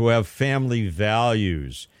conservative, who have family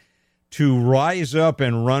values, to rise up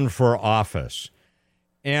and run for office.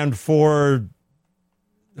 And for,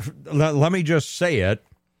 let me just say it,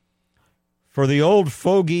 for the old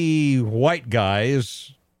fogey white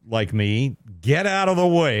guys like me, get out of the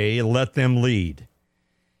way, let them lead.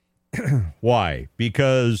 Why?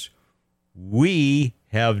 Because we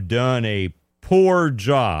have done a poor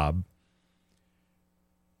job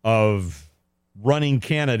of running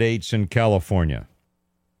candidates in California.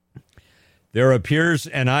 There appears,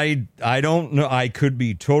 and I don't know, I could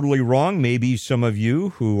be totally wrong. Maybe some of you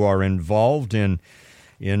who are involved in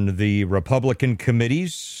the Republican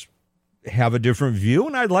committees have a different view,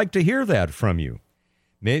 and I'd like to hear that from you.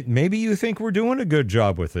 Maybe you think we're doing a good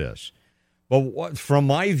job with this. But from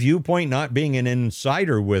my viewpoint, not being an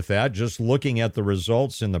insider with that, just looking at the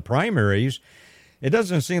results in the primaries, it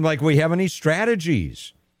doesn't seem like we have any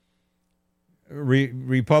strategies.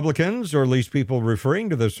 Republicans, or at least people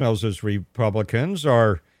referring to themselves as Republicans,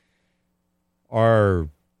 are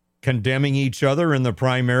condemning each other in the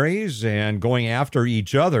primaries and going after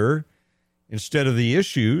each other instead of the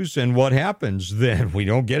issues. And what happens then? We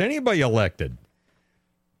don't get anybody elected.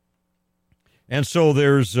 And so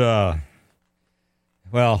there's, well,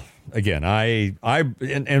 again,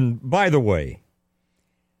 and by the way,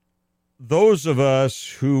 those of us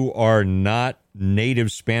who are not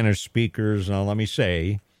native Spanish speakers, now let me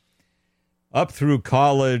say, up through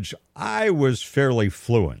college, I was fairly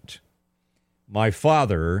fluent. My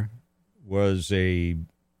father was a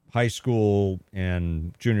high school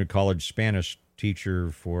and junior college Spanish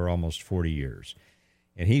teacher for almost 40 years.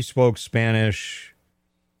 And he spoke Spanish,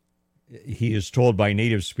 he is told by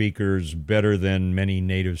native speakers, better than many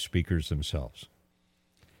native speakers themselves.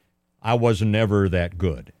 I was never that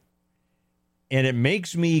good. And it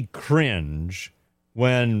makes me cringe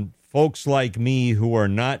when folks like me who are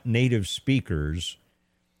not native speakers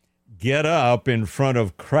get up in front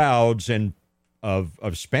of crowds and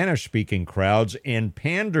of Spanish-speaking crowds and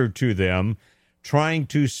pander to them, trying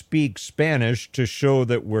to speak Spanish to show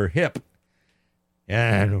that we're hip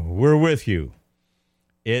and we're with you.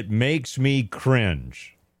 It makes me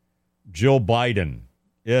cringe. Jill Biden,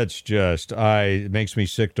 it makes me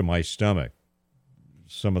sick to my stomach,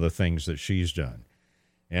 some of the things that she's done.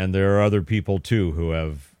 And there are other people, too, who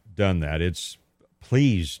have done that.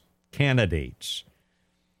 Please, candidates,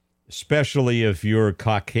 especially if you're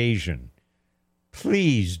Caucasian,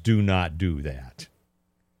 please do not do that.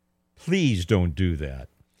 Please don't do that.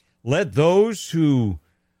 Let those who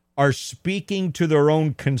are speaking to their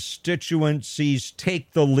own constituencies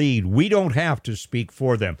take the lead. We don't have to speak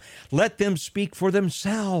for them. Let them speak for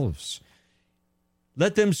themselves.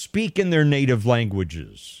 Let them speak in their native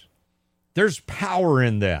languages. There's power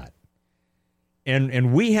in that.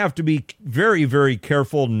 And we have to be very, very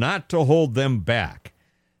careful not to hold them back.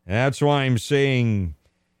 That's why I'm saying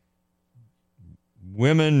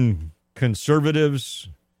women, conservatives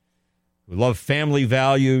who love family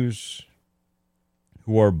values,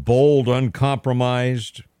 who are bold,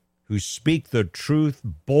 uncompromised, who speak the truth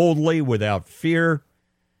boldly without fear,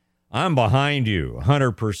 I'm behind you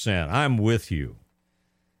 100%. I'm with you.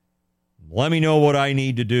 Let me know what I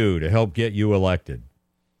need to do to help get you elected.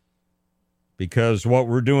 Because what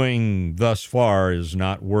we're doing thus far is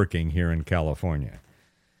not working here in California.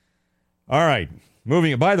 All right.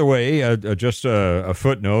 Moving. By the way, just a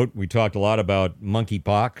footnote. We talked a lot about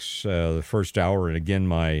monkeypox the first hour. And again,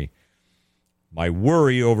 my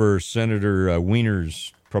worry over Senator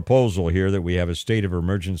Weiner's proposal here that we have a state of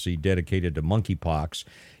emergency dedicated to monkeypox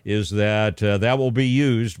is that that will be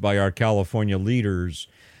used by our California leaders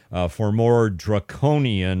for more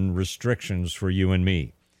draconian restrictions for you and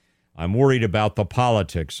me. I'm worried about the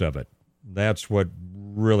politics of it. That's what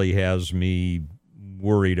really has me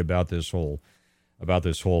worried about this whole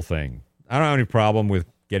thing. I don't have any problem with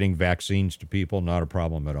getting vaccines to people, not a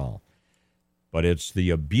problem at all. But it's the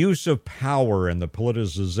abuse of power and the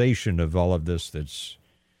politicization of all of this that's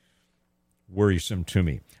worrisome to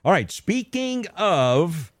me. All right, speaking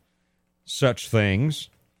of such things,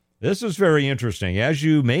 this is very interesting. As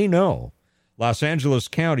you may know, Los Angeles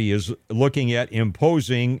County is looking at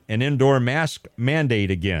imposing an indoor mask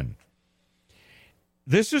mandate again.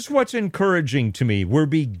 This is what's encouraging to me. We're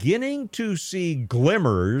beginning to see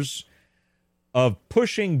glimmers of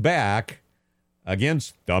pushing back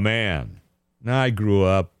against the man. Now, I grew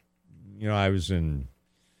up, I was in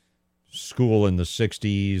school in the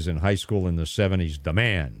 60s and high school in the 70s. The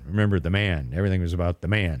man. Remember the man. Everything was about the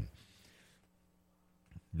man.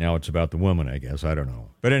 Now it's about the woman, I guess. I don't know.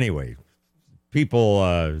 But anyway, people,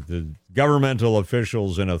 the governmental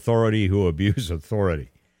officials in authority who abuse authority.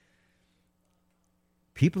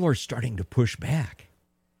 People are starting to push back.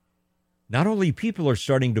 Not only people are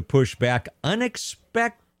starting to push back,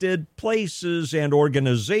 unexpected places and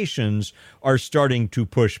organizations are starting to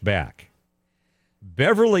push back.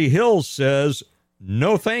 Beverly Hills says,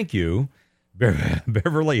 no, thank you.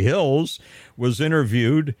 Beverly Hills was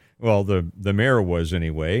interviewed. Well, the mayor was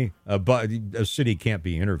anyway. But a city can't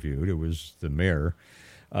be interviewed. It was the mayor,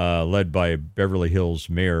 led by Beverly Hills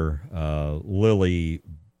Mayor Lily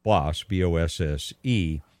Bosse,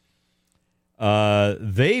 B-O-S-S-E.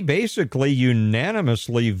 They basically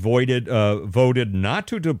unanimously voted not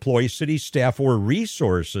to deploy city staff or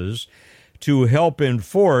resources to help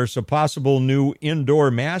enforce a possible new indoor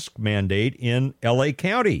mask mandate in L.A.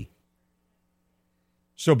 County.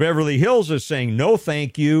 So Beverly Hills is saying, no,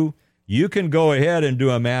 thank you. You can go ahead and do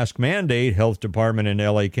a mask mandate, Health Department in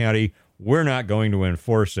L.A. County. We're not going to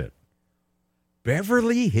enforce it.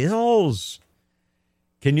 Beverly Hills.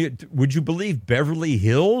 Would you believe Beverly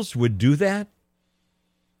Hills would do that?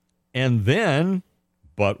 And then,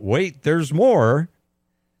 but wait, there's more.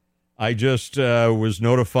 I just was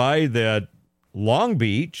notified that Long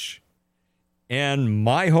Beach and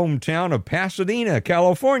my hometown of Pasadena,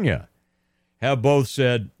 California, have both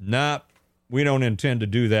said, nah, we don't intend to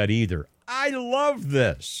do that either. I love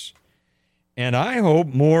this. And I hope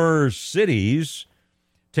more cities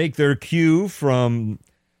take their cue from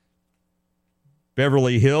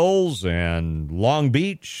Beverly Hills and Long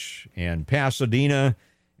Beach and Pasadena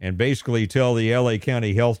and basically tell the LA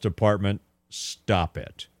County Health Department, stop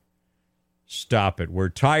it. Stop it. We're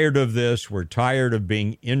tired of this. We're tired of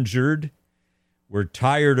being injured. We're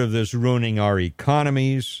tired of this ruining our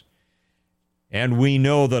economies. And we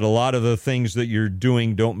know that a lot of the things that you're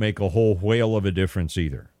doing don't make a whole whale of a difference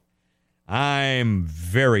either. I'm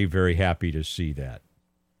very, very happy to see that.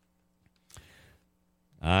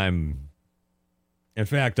 In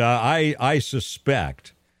fact, I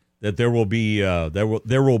suspect that there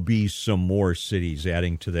will be some more cities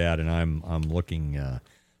adding to that, and I'm looking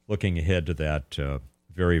ahead to that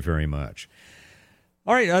very, very much.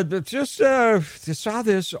 All right, just saw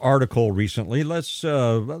this article recently. Let's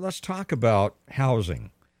talk about housing.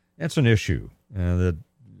 That's an issue that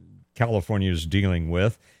California is dealing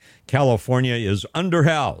with. California is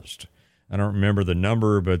underhoused. I don't remember the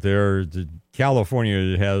number, but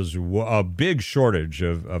California has a big shortage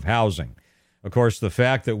of housing. Of course, the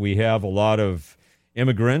fact that we have a lot of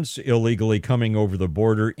immigrants illegally coming over the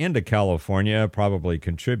border into California probably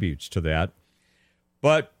contributes to that.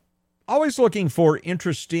 But always looking for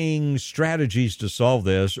interesting strategies to solve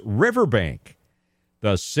this. Riverbank,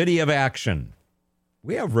 the city of action.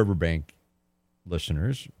 We have Riverbank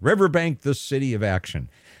listeners. Riverbank, the city of action.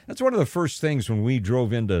 That's one of the first things when we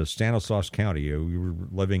drove into Stanislaus County. We were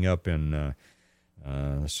living up in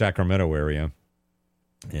Sacramento area.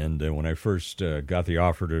 And when I first got the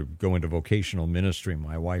offer to go into vocational ministry,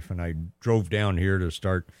 my wife and I drove down here to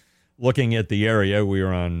start looking at the area. We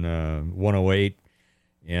were on 108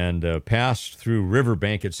 and passed through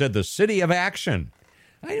Riverbank. It said the city of action.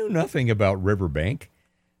 I knew nothing about Riverbank.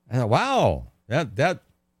 I thought, wow, how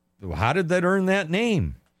did that earn that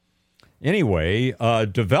name? Anyway, a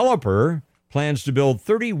developer plans to build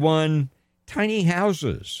 31 tiny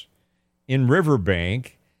houses in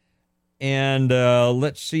Riverbank. And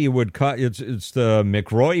let's see, it's the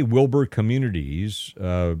McRoy Wilbur Communities,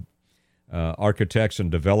 architects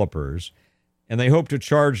and developers, and they hope to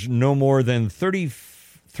charge no more than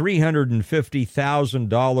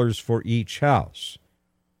 $350,000 for each house.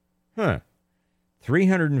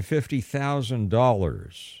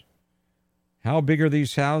 $350,000. How big are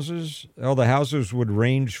these houses? Well, the houses would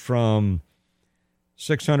range from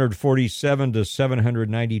 647 to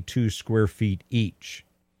 792 square feet each,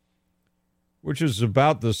 which is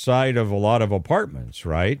about the size of a lot of apartments,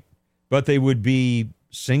 right? But they would be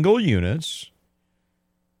single units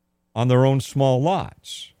on their own small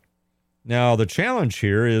lots. Now, the challenge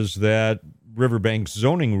here is that Riverbank's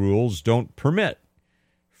zoning rules don't permit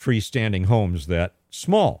freestanding homes that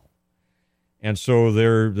small. And so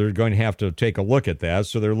they're going to have to take a look at that.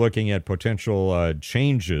 So they're looking at potential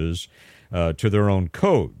changes to their own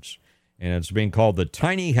codes. And it's being called the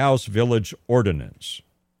Tiny House Village Ordinance.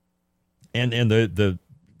 And the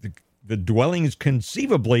dwellings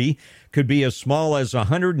conceivably could be as small as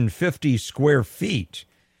 150 square feet.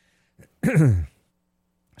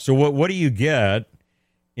 So what do you get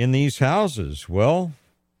in these houses? Well,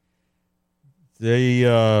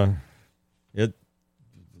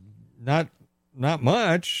 not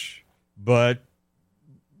much, but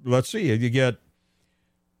let's see. You get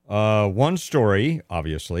one story,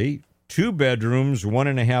 obviously, 2 bedrooms,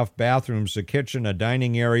 1.5 bathrooms, a kitchen, a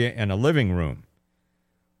dining area, and a living room.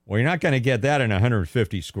 Well, you're not going to get that in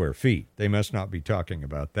 150 square feet. They must not be talking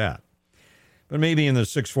about that. But maybe in the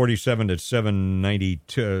 647 to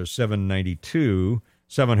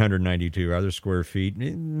 792 other square feet,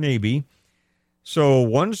 maybe. So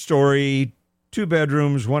 1 story, 2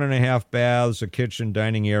 bedrooms, 1.5 baths, a kitchen,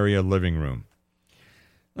 dining area, living room.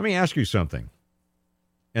 Let me ask you something.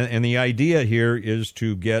 And the idea here is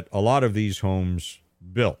to get a lot of these homes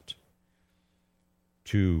built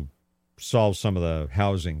to solve some of the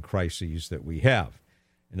housing crises that we have.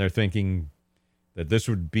 And they're thinking that this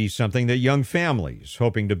would be something that young families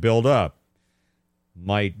hoping to build up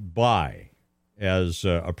might buy as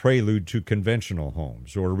a prelude to conventional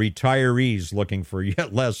homes, or retirees looking for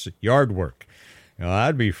yet less yard work. Now,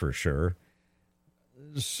 that'd be for sure.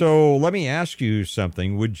 So let me ask you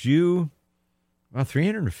something. Would you, well,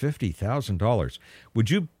 $350,000. Would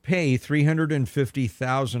you pay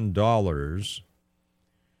 $350,000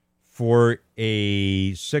 for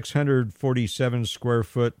a 647 square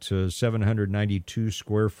foot to 792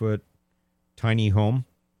 square foot tiny home?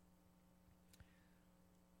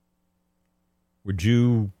 Would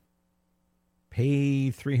you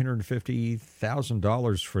pay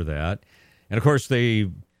 $350,000 for that? And of course, they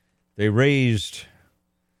raised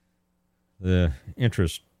the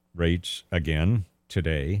interest rates again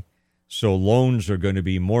today. So loans are going to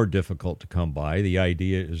be more difficult to come by. The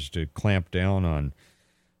idea is to clamp down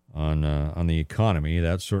on the economy.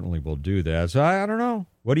 That certainly will do that. So I don't know.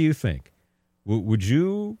 What do you think? Would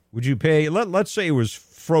you pay? Let's say it was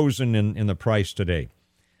frozen in the price today.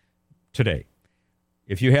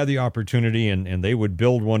 If you had the opportunity and they would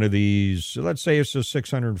build one of these, let's say it's a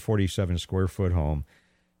 647 square foot home,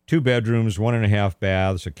 2 bedrooms, 1.5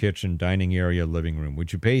 baths, a kitchen, dining area, living room.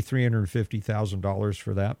 Would you pay $350,000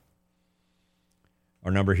 for that? Our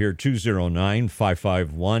number here,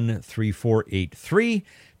 209-551-3483,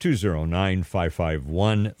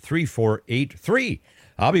 209-551-3483.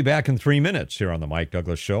 I'll be back in 3 minutes here on the Mike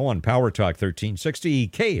Douglas Show on Power Talk 1360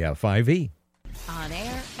 KFIV. On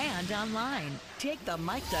air and online. Take the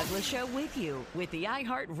Mike Douglas Show with you with the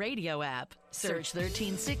iHeartRadio app. Search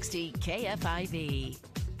 1360 KFIV.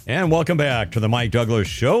 And welcome back to the Mike Douglas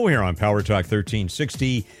Show here on Power Talk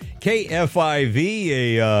 1360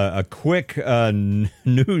 KFIV. A quick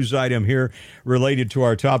news item here related to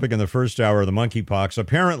our topic in the first hour of the monkeypox.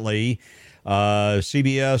 Apparently,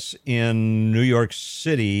 CBS in New York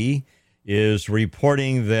City is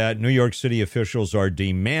reporting that New York City officials are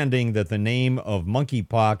demanding that the name of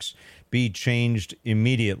monkeypox be changed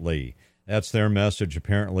immediately. That's their message,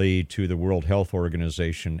 apparently, to the World Health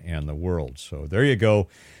Organization and the world. So there you go.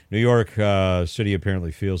 New York City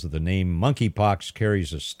apparently feels that the name monkeypox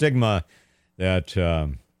carries a stigma that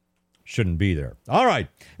shouldn't be there. All right.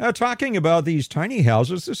 Talking about these tiny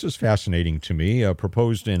houses, this is fascinating to me.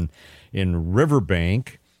 Proposed in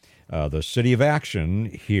Riverbank, the city of Action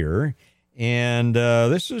here. And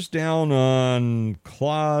this is down on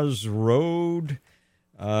Claus Road,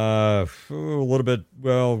 a little bit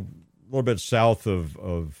south of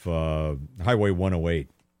Highway 108,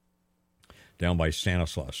 down by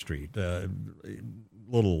Stanislaus Street.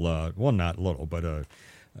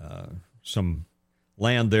 Some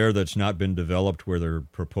land there that's not been developed where they're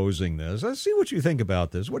proposing this. Let's see what you think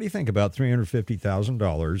about this. What do you think about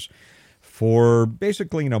 $350,000 for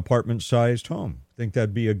basically an apartment-sized home? Think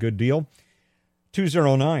that'd be a good deal?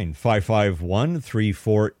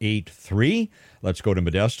 209-551-3483. Let's go to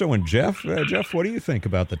Modesto. And Jeff, what do you think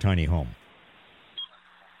about the tiny home?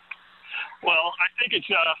 Well, I think it's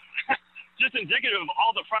just indicative of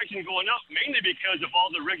all the pricing going up, mainly because of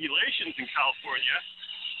all the regulations in California.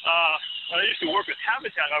 When I used to work with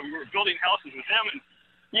Habitat, we were building houses with them, and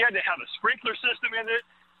you had to have a sprinkler system in it.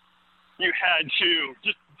 You had to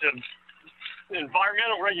just the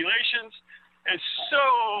environmental regulations. It's so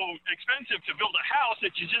expensive to build a house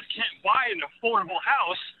that you just can't buy an affordable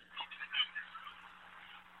house.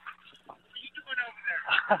 What are you doing over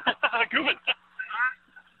there?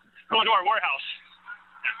 Going to our warehouse.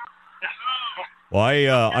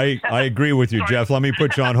 Well, I agree with you, Jeff. Let me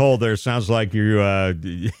put you on hold there. Sounds like you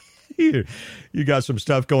got some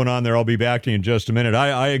stuff going on there. I'll be back to you in just a minute.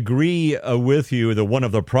 I agree with you that one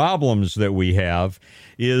of the problems that we have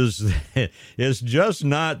is just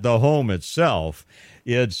not the home itself.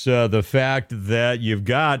 It's the fact that you've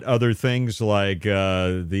got other things like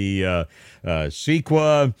the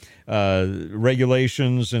CEQA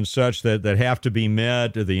regulations and such that have to be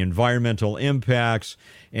met, the environmental impacts.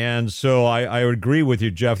 And so I would agree with you,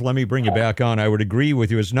 Jeff. Let me bring you back on. I would agree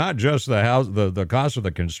with you. It's not just the house, the cost of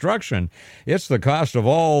the construction. It's the cost of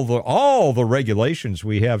all the regulations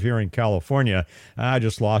we have here in California. I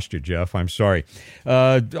just lost you, Jeff. I'm sorry.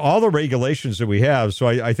 All the regulations that we have. So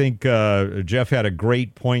I think Jeff had a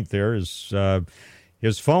great point there. His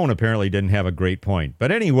phone apparently didn't have a great point. But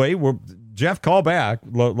anyway, Jeff, call back.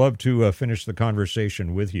 Love to finish the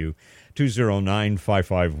conversation with you.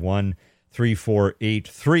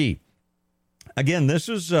 209-551-3483. Again, this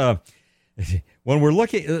is when we're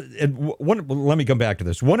looking at let me come back to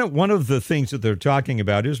this. One of the things that they're talking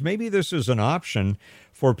about is maybe this is an option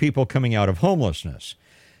for people coming out of homelessness.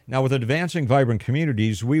 Now, with Advancing Vibrant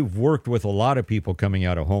Communities, we've worked with a lot of people coming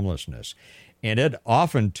out of homelessness, and it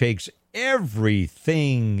often takes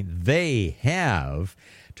everything they have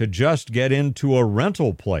to just get into a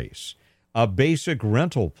rental place, a basic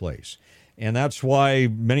rental place. And that's why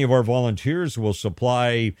many of our volunteers will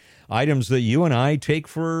supply items that you and I take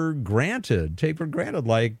for granted,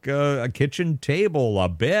 like a kitchen table, a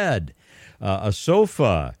bed, a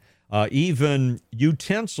sofa, even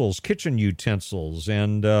utensils, kitchen utensils,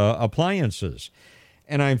 and appliances.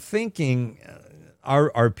 And I'm thinking,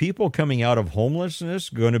 are people coming out of homelessness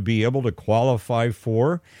going to be able to qualify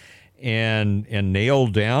for and nail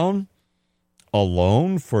down a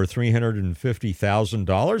loan for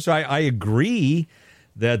 $350,000? I agree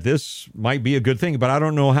that this might be a good thing, but I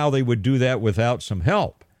don't know how they would do that without some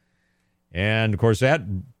help. And of course, that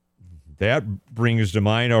that brings to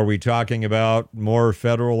mind, are we talking about more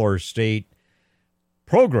federal or state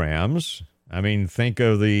programs? I mean, think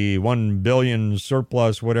of the $1 billion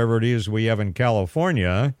surplus, whatever it is we have in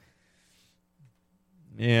California.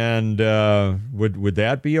 And would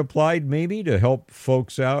that be applied maybe to help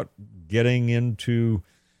folks out getting into,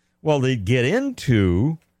 well, they get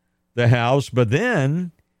into the house, but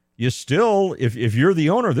then you still, if you're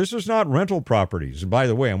the owner, this is not rental properties. And by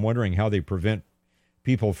the way, I'm wondering how they prevent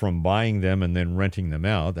people from buying them and then renting them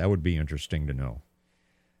out. That would be interesting to know.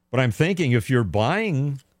 But I'm thinking if you're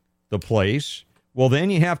buying the place, well, then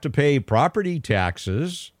you have to pay property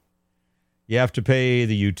taxes. You have to pay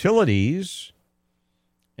the utilities.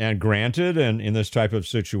 And granted, and in this type of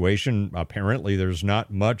situation, apparently there's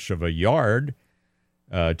not much of a yard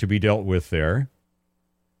to be dealt with there.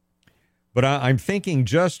 But I'm thinking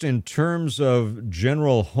just in terms of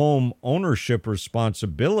general home ownership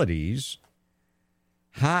responsibilities,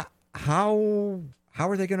 how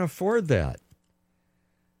are they going to afford that?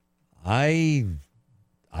 I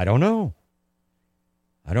don't know.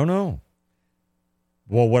 I don't know.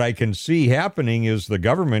 Well, what I can see happening is the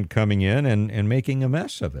government coming in and making a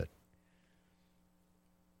mess of it.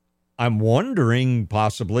 I'm wondering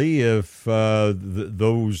possibly if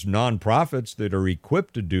those nonprofits that are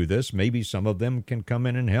equipped to do this, maybe some of them can come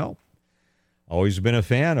in and help. Always been a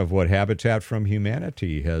fan of what Habitat for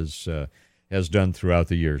Humanity has done throughout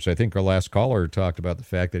the years. I think our last caller talked about the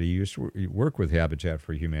fact that he used to work with Habitat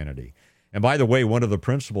for Humanity. And by the way, one of the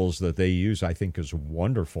principles that they use I think is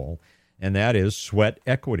wonderful, and that is sweat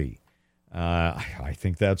equity. I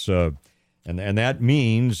think that's and that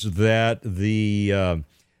means that the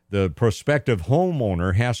prospective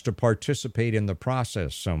homeowner has to participate in the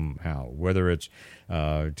process somehow, whether it's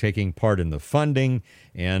taking part in the funding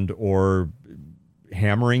and or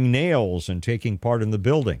hammering nails and taking part in the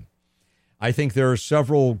building. I think there are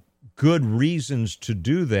several good reasons to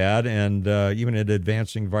do that, and even at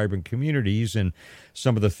Advancing Vibrant Communities and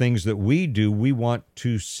some of the things that we do, we want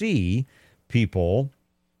to see people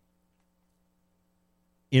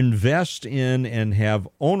invest in and have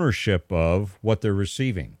ownership of what they're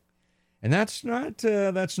receiving. And that's not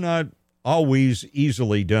always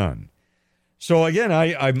easily done. So again,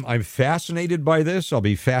 I'm fascinated by this. I'll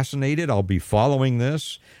be fascinated. I'll be following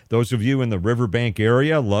this. Those of you in the Riverbank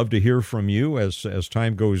area, love to hear from you as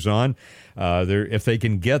time goes on. If they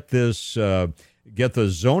can get this, get the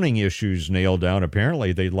zoning issues nailed down,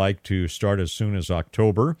 apparently they'd like to start as soon as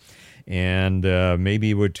October, and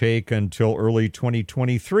maybe it would take until early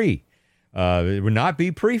 2023. It would not be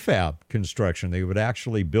prefab construction. They would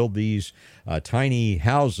actually build these tiny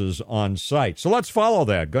houses on site. So let's follow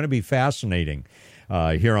that. Going to be fascinating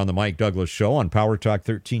here on the Mike Douglas Show on Power Talk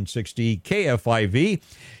 1360 KFIV.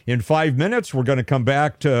 In 5 minutes, we're going to come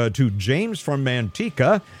back to James from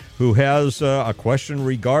Manteca, who has a question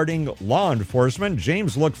regarding law enforcement.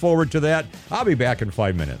 James, look forward to that. I'll be back in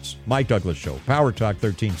 5 minutes. Mike Douglas Show, Power Talk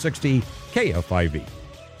 1360 KFIV.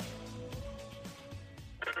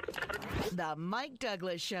 The Mike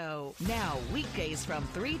Douglas Show, now weekdays from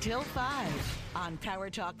 3 till 5 on Power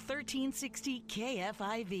Talk 1360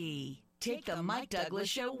 KFIV. Take the Mike Douglas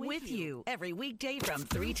Show with you every weekday from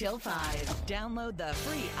 3 till 5. Download the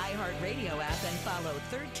free iHeartRadio app and follow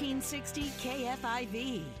 1360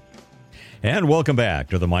 KFIV. And welcome back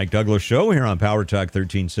to the Mike Douglas Show here on Power Talk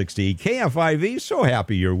 1360 KFIV. So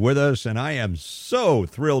happy you're with us, and I am so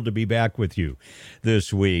thrilled to be back with you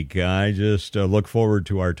this week. I just look forward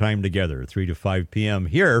to our time together, 3 to 5 p.m.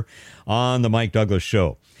 here on the Mike Douglas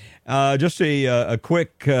Show. Just a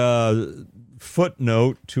quick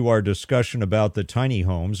footnote to our discussion about the tiny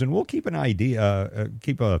homes, and we'll keep an eye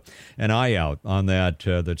out on that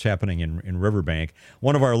that's happening in Riverbank.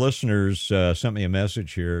 One of our listeners sent me a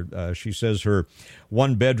message here. She says her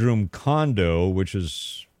one-bedroom condo, which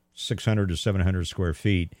is 600 to 700 square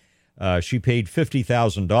feet, she paid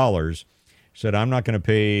 $50,000. Said, I'm not going to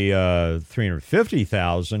pay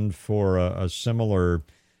 $350,000 for a similar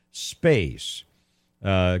space.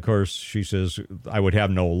 Of course, she says, I would have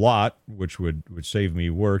no lot, which would save me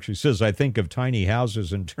work. She says, I think of tiny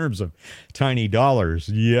houses in terms of tiny dollars.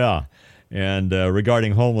 Yeah. And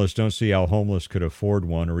regarding homeless, don't see how homeless could afford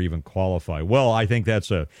one or even qualify. Well, I think that's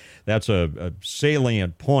a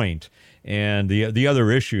salient point. And the other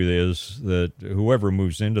issue is that whoever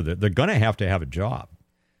moves into that, they're going to have a job.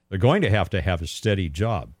 They're going to have a steady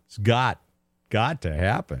job. It's got to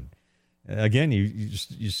happen. Again,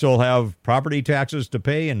 you still have property taxes to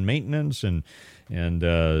pay and maintenance and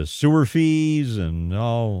sewer fees and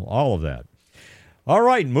all of that. All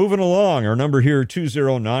right, moving along. Our number here,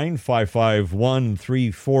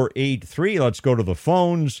 209-551-3483. Let's go to the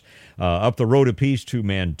phones. Up the road a piece to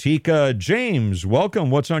Manteca. James,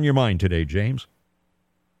 welcome. What's on your mind today, James?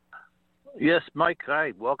 Yes, Mike,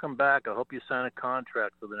 hi. Welcome back. I hope you sign a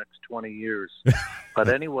contract for the next 20 years. But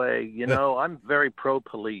anyway, you know, I'm very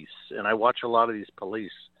pro-police, and I watch a lot of these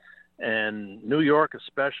police. And New York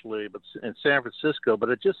especially, but in San Francisco. But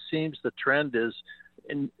it just seems the trend is,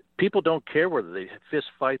 and people don't care whether they fist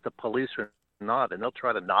fight the police or not, and they'll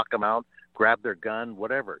try to knock them out, grab their gun,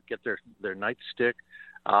 whatever, get their nightstick.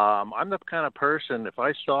 I'm the kind of person, if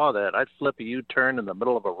I saw that, I'd flip a U-turn in the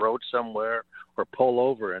middle of a road somewhere or pull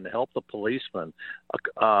over and help the policeman.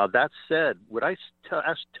 That said, would I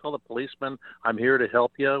tell the policeman, I'm here to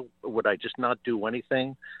help you? Would I just not do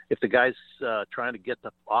anything? If the guy's trying to get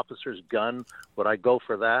the officer's gun, would I go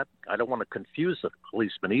for that? I don't want to confuse the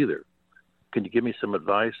policeman either. Can you give me some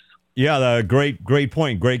advice? Yeah, great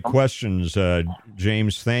point. Great questions,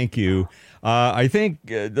 James. Thank you. I think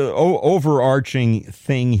the overarching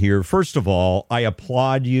thing here, first of all, I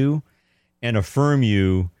applaud you and affirm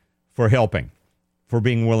you for helping, for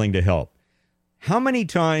being willing to help. How many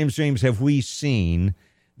times, James, have we seen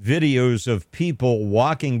videos of people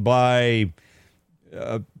walking by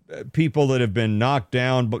people that have been knocked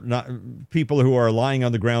down, but not people who are lying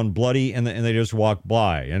on the ground bloody, and they just walk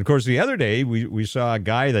by? And of course, the other day we saw a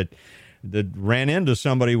guy that ran into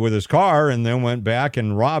somebody with his car and then went back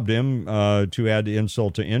and robbed him to add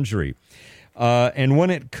insult to injury. And when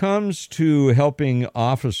it comes to helping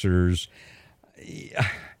officers,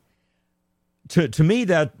 to me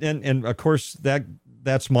that, and of course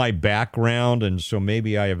that's my background, and so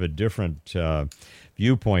maybe I have a different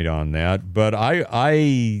viewpoint on that, but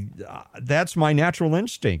I that's my natural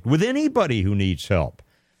instinct with anybody who needs help.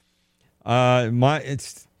 My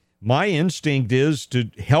instinct is to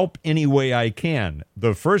help any way I can.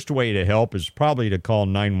 The first way to help is probably to call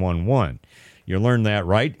 911. You learn that,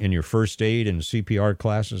 right, in your first aid and CPR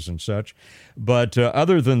classes and such. But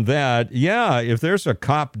other than that, yeah, if there's a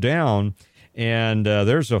cop down and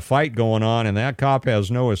there's a fight going on and that cop has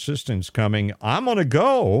no assistance coming, I'm going to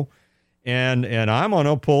go and I'm going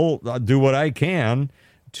to do what I can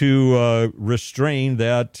to restrain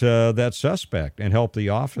that suspect and help the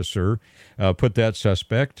officer put that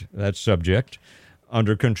subject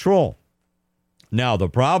under control. Now, the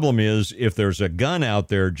problem is if there's a gun out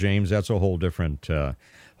there, James, that's a whole different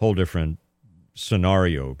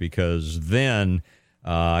scenario, because then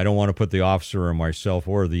I don't want to put the officer or myself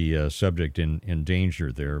or the subject in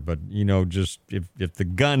danger there. But, you know, just if the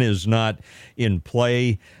gun is not in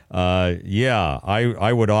play,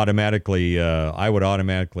 I would automatically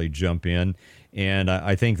jump in. And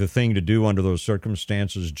I think the thing to do under those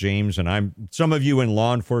circumstances, James, and some of you in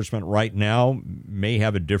law enforcement right now may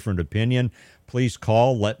have a different opinion. Please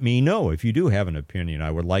call. Let me know if you do have an opinion. I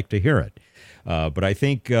would like to hear it. But I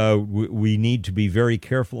think we need to be very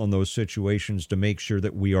careful in those situations to make sure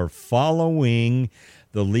that we are following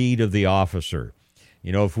the lead of the officer.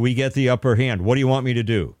 You know, if we get the upper hand, what do you want me to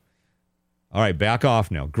do? All right, back off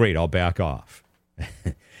now. Great, I'll back off.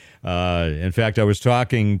 In fact, I was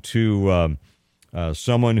talking to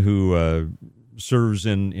someone who serves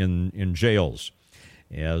in jails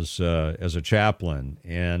as a chaplain,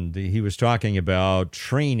 and he was talking about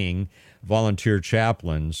training volunteer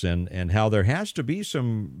chaplains and how there has to be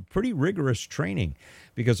some pretty rigorous training,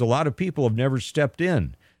 because a lot of people have never stepped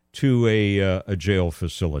in to a jail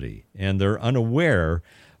facility and they're unaware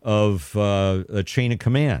of a chain of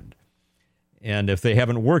command. And if they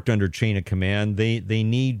haven't worked under chain of command, they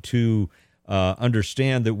need to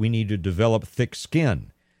understand that we need to develop thick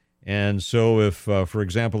skin. And so if, for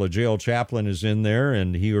example, a jail chaplain is in there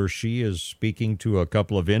and he or she is speaking to a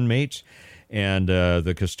couple of inmates, and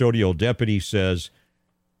the custodial deputy says,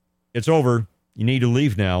 "It's over, you need to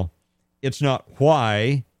leave now," it's not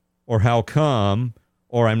why or how come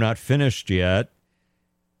or I'm not finished yet.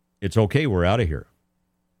 It's okay, we're out of here.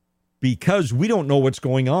 Because we don't know what's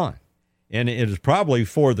going on. And it is probably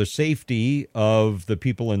for the safety of the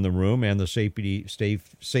people in the room and the safety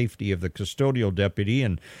of the custodial deputy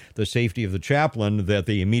and the safety of the chaplain that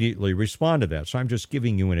they immediately respond to that. So I'm just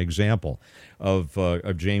giving you an example of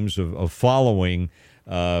James, of following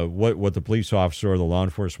what the police officer or the law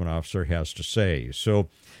enforcement officer has to say. So,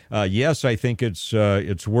 yes, I think it's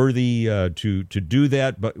worthy to do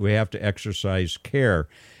that, but we have to exercise care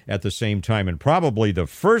at the same time. And probably the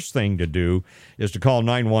first thing to do is to call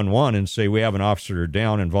 911 and say, we have an officer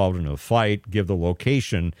down involved in a fight, give the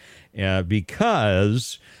location,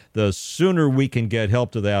 because the sooner we can get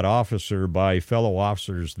help to that officer by fellow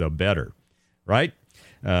officers, the better, right?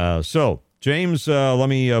 So James, let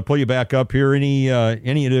me pull you back up here. Any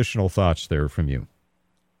additional thoughts there from you?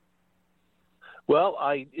 Well,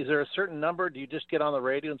 is there a certain number? Do you just get on the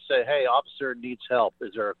radio and say, hey, officer needs help?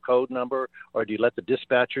 Is there a code number, or do you let the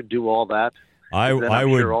dispatcher do all that? I'm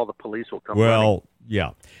sure all the police will come running.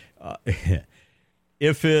 Yeah.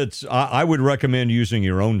 If it's, I would recommend using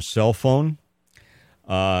your own cell phone.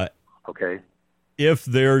 Okay. If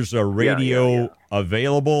there's a radio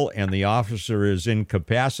available and the officer is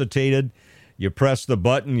incapacitated, you press the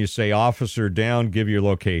button, you say, officer down, give your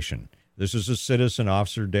location. This is a citizen,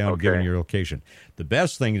 officer down, giving your location. The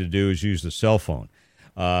best thing to do is use the cell phone.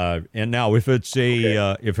 And now, if it's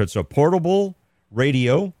a portable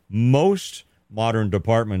radio, most modern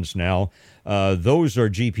departments now, those are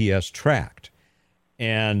GPS tracked.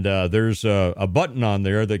 And there's a button on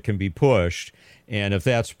there that can be pushed. And if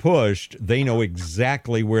that's pushed, they know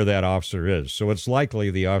exactly where that officer is. So it's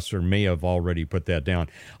likely the officer may have already put that down.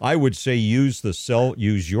 I would say use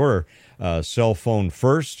your cell phone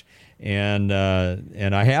first. And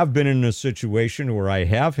I have been in a situation where I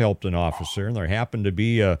have helped an officer, and there happened to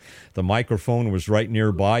be the microphone was right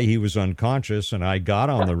nearby. He was unconscious, and I got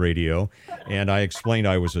on the radio, and I explained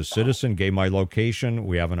I was a citizen, gave my location.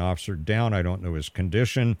 We have an officer down. I don't know his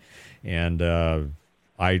condition. And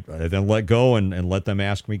I then let go and let them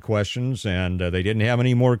ask me questions, and they didn't have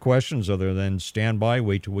any more questions other than stand by,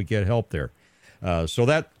 wait till we get help there. So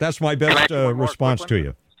that's my best response to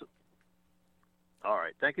you. All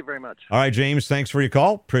right. Thank you very much. All right, James, thanks for your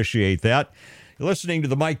call. Appreciate that. You're listening to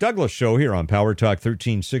the Mike Douglas Show here on Power Talk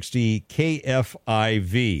 1360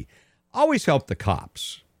 KFIV. Always help the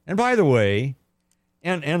cops. And by the way,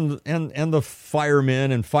 and the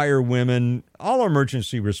firemen and firewomen, all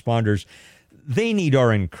emergency responders, they need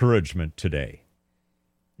our encouragement today.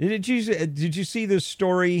 Did you see this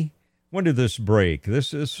story? When did this break?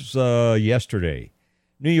 This is yesterday.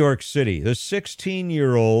 New York City. The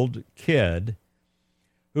 16-year-old kid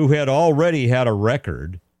who had already had a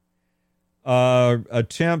record,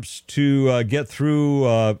 attempts to get through,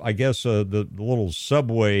 the little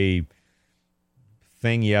subway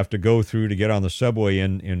thing you have to go through to get on the subway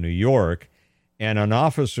in New York, and an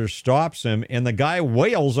officer stops him, and the guy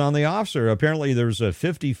wails on the officer. Apparently there's a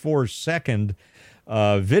 54-second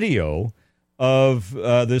video of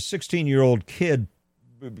this 16-year-old kid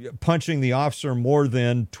punching the officer more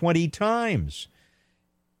than 20 times.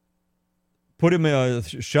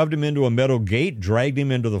 Shoved him into a metal gate, dragged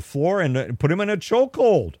him into the floor, and put him in a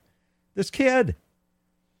chokehold. This kid.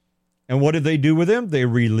 And what did they do with him? They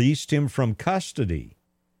released him from custody.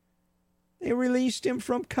 You've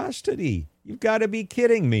got to be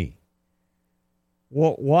kidding me.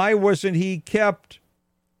 Well, why wasn't he kept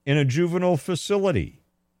in a juvenile facility?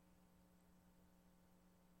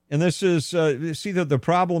 And this is, the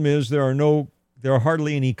problem is there are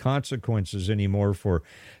hardly any consequences anymore for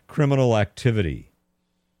criminal activity.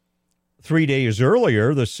 3 days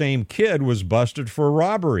earlier, the same kid was busted for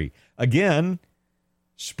robbery. Again,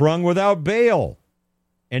 sprung without bail.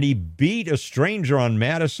 And he beat a stranger on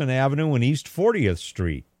Madison Avenue and East 40th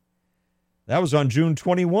Street. That was on June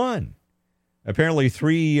 21. Apparently,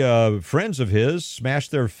 3 friends of his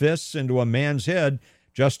smashed their fists into a man's head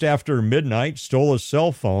just after midnight, stole a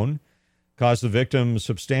cell phone, caused the victim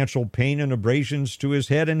substantial pain and abrasions to his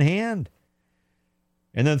head and hand.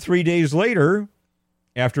 And then 3 days later,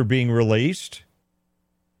 after being released,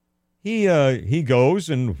 he goes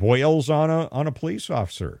and wails on a police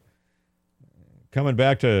officer. Coming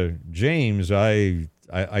back to James, I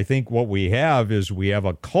think what we have is we have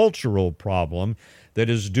a cultural problem that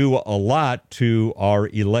is due a lot to our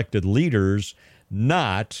elected leaders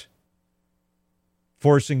not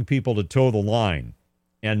forcing people to toe the line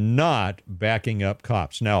and not backing up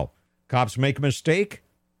cops. Now, cops make a mistake,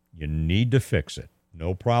 you need to fix it.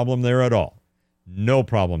 No problem there at all. And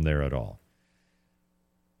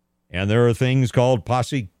there are things called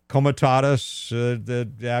posse comitatus that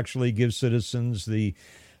actually give citizens the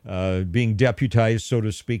being deputized, so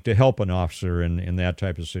to speak, to help an officer in that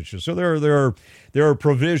type of situation. So there are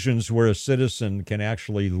provisions where a citizen can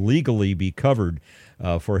actually legally be covered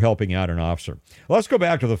for helping out an officer. Let's go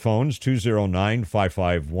back to the phones,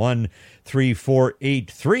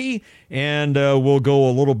 209-551-3483, and we'll go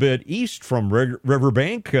a little bit east from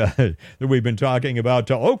Riverbank that we've been talking about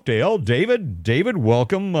to Oakdale. David,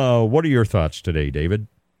 welcome. What are your thoughts today, David?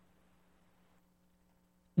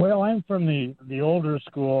 Well, I'm from the older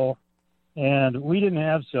school, and we didn't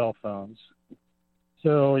have cell phones.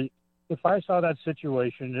 So if I saw that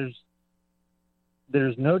situation,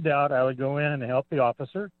 there's no doubt I would go in and help the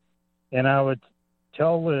officer, and I would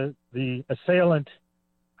tell the assailant,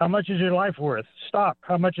 how much is your life worth? Stop.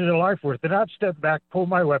 How much is your life worth? And I'd step back, pull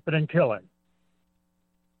my weapon, and kill him.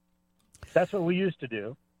 That's what we used to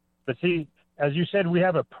do. But see, as you said, we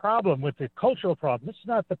have a problem with the cultural problem. It's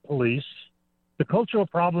not the police. The cultural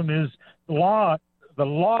problem is the laws,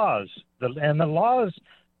 and the laws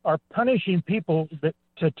are punishing people that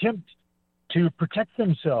to attempt to protect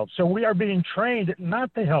themselves. So we are being trained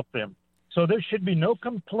not to help them. So there should be no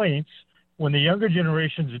complaints when the younger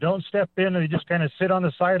generations don't step in and they just kind of sit on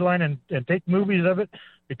the sideline and take movies of it,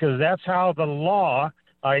 because that's how the law,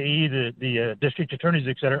 i.e. the district attorneys,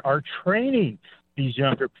 et cetera, are training these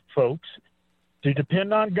younger folks to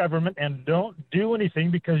depend on government and don't do anything,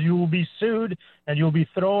 because you will be sued and you'll be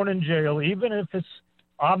thrown in jail, even if it's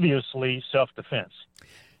obviously self-defense.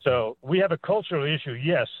 So we have a cultural issue.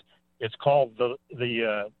 Yes, it's called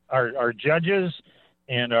our judges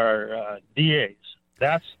and our DAs.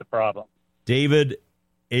 That's the problem. David,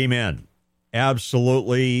 amen.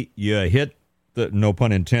 Absolutely, you hit the, no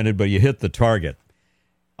pun intended, but you hit the target.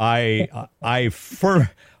 I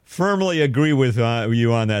firmly agree with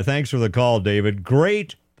you on that. Thanks for the call, David.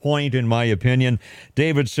 Great point, in my opinion.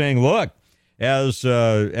 David saying, look, as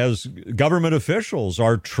government officials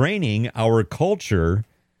are training our culture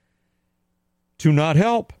to not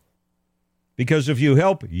help. Because if you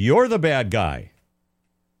help, you're the bad guy.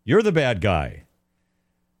 You're the bad guy.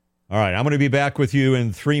 All right, I'm going to be back with you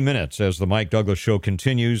in 3 minutes as the Mike Douglas Show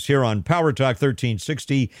continues here on Power Talk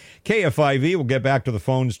 1360 KFIV. We'll get back to the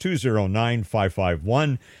phones,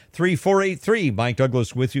 209-551-3483. Mike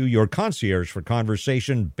Douglas with you, your concierge for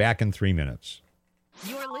conversation, back in 3 minutes.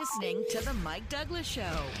 You're listening to the Mike Douglas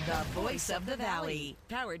Show, the voice of the Valley.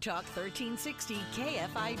 Power Talk 1360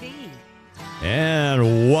 KFIV.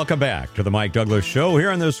 And welcome back to the Mike Douglas Show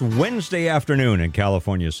here on this Wednesday afternoon in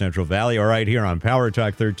California's Central Valley. All right, here on Power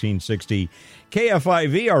Talk 1360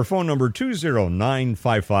 KFIV. Our phone number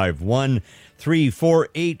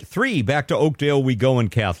 209-551-3483. Back to Oakdale we go, and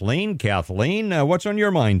Kathleen. Kathleen, what's on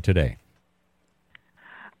your mind today?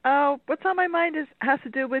 What's on my mind has to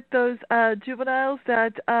do with those juveniles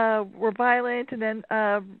that were violent and then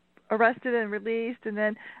arrested and released, and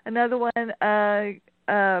then another one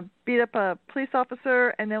beat up a police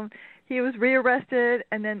officer, and then he was rearrested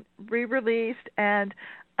and then re-released. And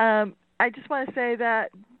I just want to say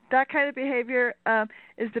that kind of behavior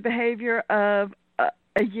is the behavior of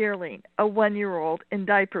a yearling, a 1-year-old in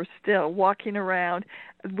diapers still, walking around.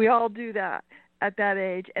 We all do that at that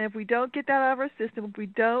age. And if we don't get that out of our system, if we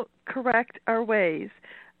don't correct our ways,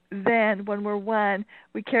 then when we're 1,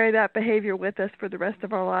 we carry that behavior with us for the rest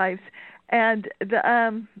of our lives. And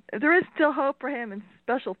there is still hope for him in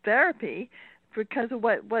special therapy because of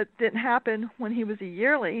what didn't happen when he was a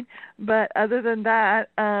yearling. But other than that,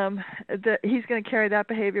 he's going to carry that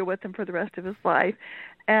behavior with him for the rest of his life.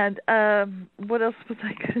 And what else was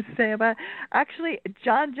I going to say about it? Actually,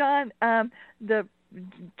 John, the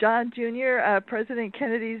John Jr., President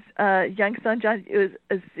Kennedy's young son, John, is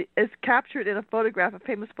captured in a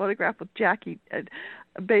famous photograph with Jackie,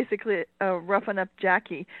 basically roughing up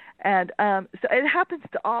Jackie. And so it happens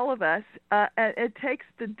to all of us. And it takes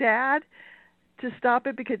the dad to stop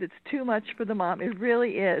it because it's too much for the mom. It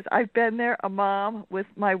really is. I've been there, a mom with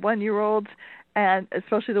my 1-year-olds, and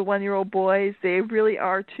especially the 1-year-old boys. They really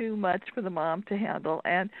are too much for the mom to handle.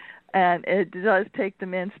 And it does take the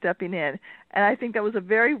men stepping in. And I think that was a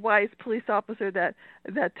very wise police officer that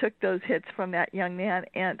took those hits from that young man.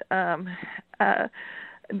 And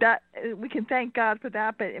that we can thank God for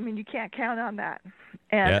that. But I mean, you can't count on that.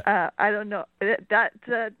 And I don't know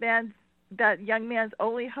that young man's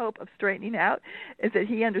only hope of straightening out is that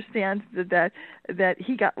he understands that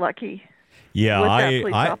he got lucky. Yeah,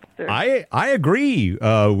 I agree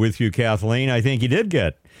with you, Kathleen. I think he did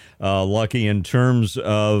get lucky in terms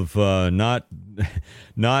of not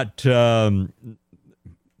having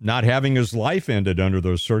his life ended under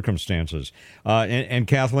those circumstances. And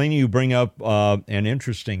Kathleen, you bring up an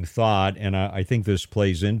interesting thought, and I think this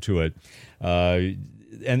plays into it,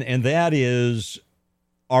 and that is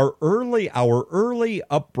our early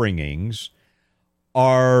upbringings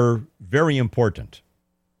are very important,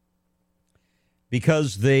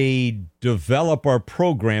 because they develop our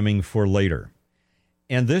programming for later.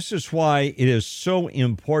 And this is why it is so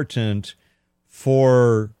important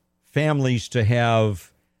for families to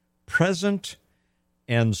have present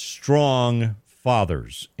and strong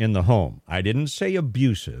fathers in the home. I didn't say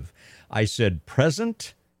abusive. I said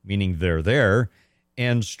present, meaning they're there,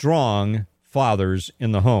 and strong fathers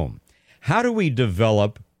in the home. How do we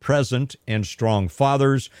develop present and strong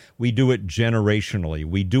fathers? We do it generationally.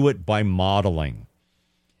 We do it by modeling.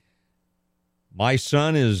 My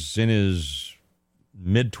son is in his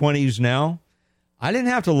mid-20s now. I didn't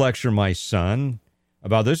have to lecture my son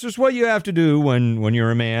about this is what you have to do when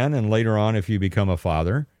you're a man and later on if you become a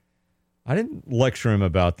father. I didn't lecture him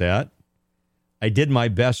about that. I did my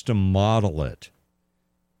best to model it.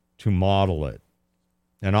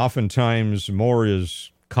 And oftentimes more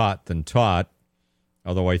is caught than taught,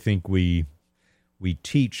 although I think we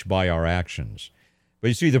teach by our actions. But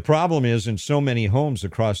you see, the problem is in so many homes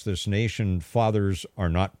across this nation, fathers are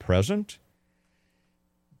not present.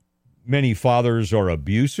 Many fathers are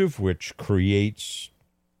abusive, which creates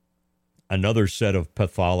another set of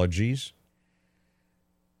pathologies.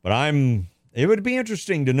 But it would be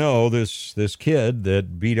interesting to know this kid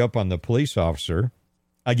that beat up on the police officer.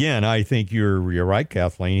 Again, I think you're right,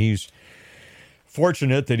 Kathleen. He's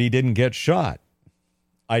fortunate that he didn't get shot.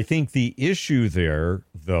 I think the issue there,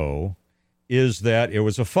 though, is that it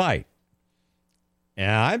was a fight.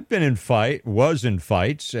 And I've was in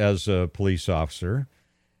fights as a police officer,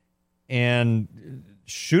 and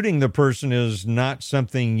shooting the person is not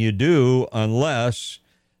something you do unless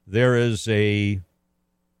there is a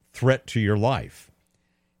threat to your life.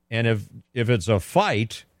 And if it's a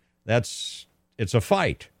fight, it's a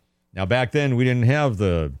fight. Now, back then, we didn't have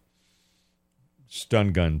the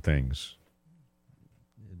stun gun things.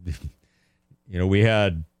 We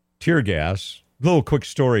had tear gas. A little quick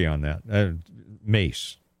story on that.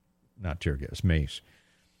 Mace, not tear gas, mace.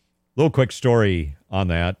 Little quick story on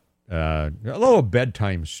that. A little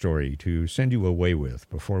bedtime story to send you away with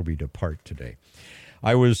before we depart today.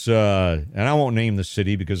 I was, and I won't name the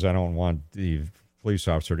city because I don't want the police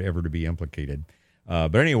officer to ever to be implicated.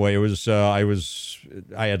 But anyway, it was I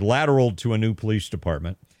had lateraled to a new police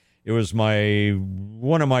department. It was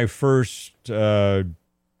one of my first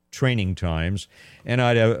training times, and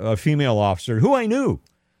I had a female officer who I knew,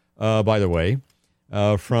 by the way,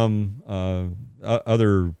 from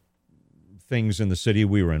other things in the city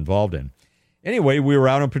we were involved in. Anyway, we were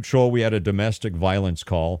out on patrol. We had a domestic violence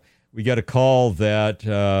call. We got a call that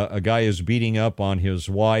a guy is beating up on his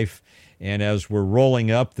wife, and as we're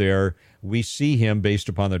rolling up there, we see him, based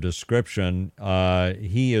upon the description,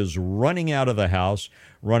 he is running out of the house,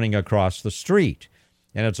 running across the street.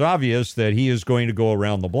 And it's obvious that he is going to go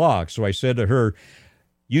around the block. So I said to her,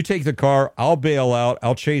 you take the car, I'll bail out,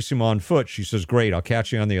 I'll chase him on foot. She says, great, I'll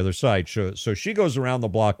catch you on the other side. So she goes around the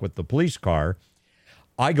block with the police car.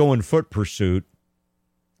 I go in foot pursuit.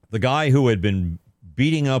 The guy who had been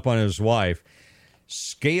beating up on his wife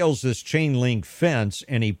scales this chain link fence,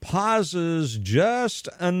 and he pauses just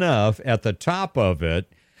enough at the top of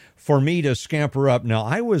it for me to scamper up. Now,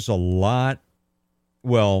 I was a lot,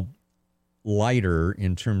 lighter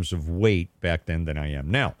in terms of weight back then than I am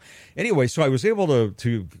now. Anyway, so I was able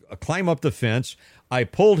to climb up the fence. I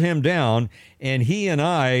pulled him down, and he and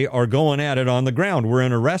I are going at it on the ground. We're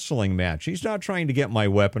in a wrestling match. He's not trying to get my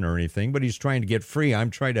weapon or anything, but he's trying to get free. I'm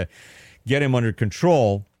trying to get him under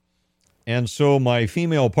control. And so my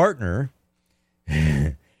female partner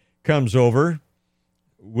comes over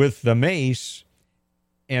with the mace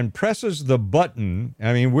and presses the button.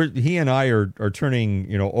 I mean, he and I are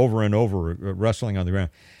turning, over and over, wrestling on the ground.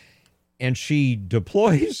 And she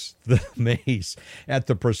deploys the mace at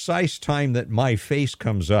the precise time that my face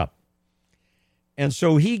comes up. And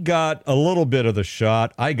so he got a little bit of the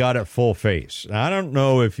shot. I got it full face. I don't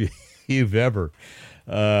know if you've ever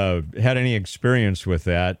had any experience with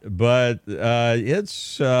that, but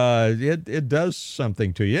it does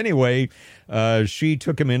something to you. Anyway, she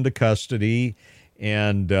took him into custody.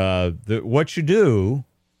 And what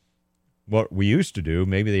we used to do,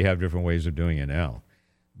 maybe they have different ways of doing it now,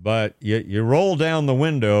 but you roll down the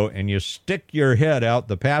window and you stick your head out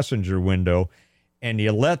the passenger window and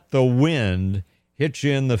you let the wind hit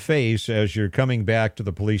you in the face as you're coming back to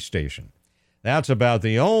the police station. That's about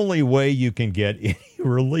the only way you can get any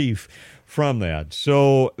relief from that.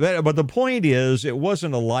 So, but the point is, it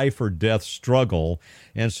wasn't a life or death struggle,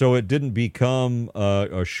 and so it didn't become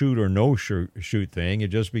a shoot or no shoot thing. It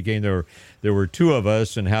just became there were two of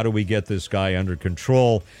us, and how do we get this guy under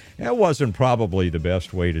control? That wasn't probably the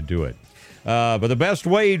best way to do it. But the best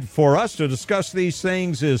way for us to discuss these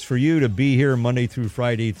things is for you to be here Monday through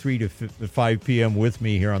Friday, 3 to 5 p.m. with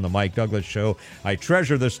me here on the Mike Douglas Show. I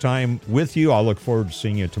treasure this time with you. I'll look forward to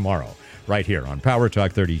seeing you tomorrow right here on Power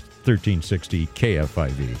Talk 1360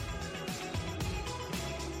 KFIV.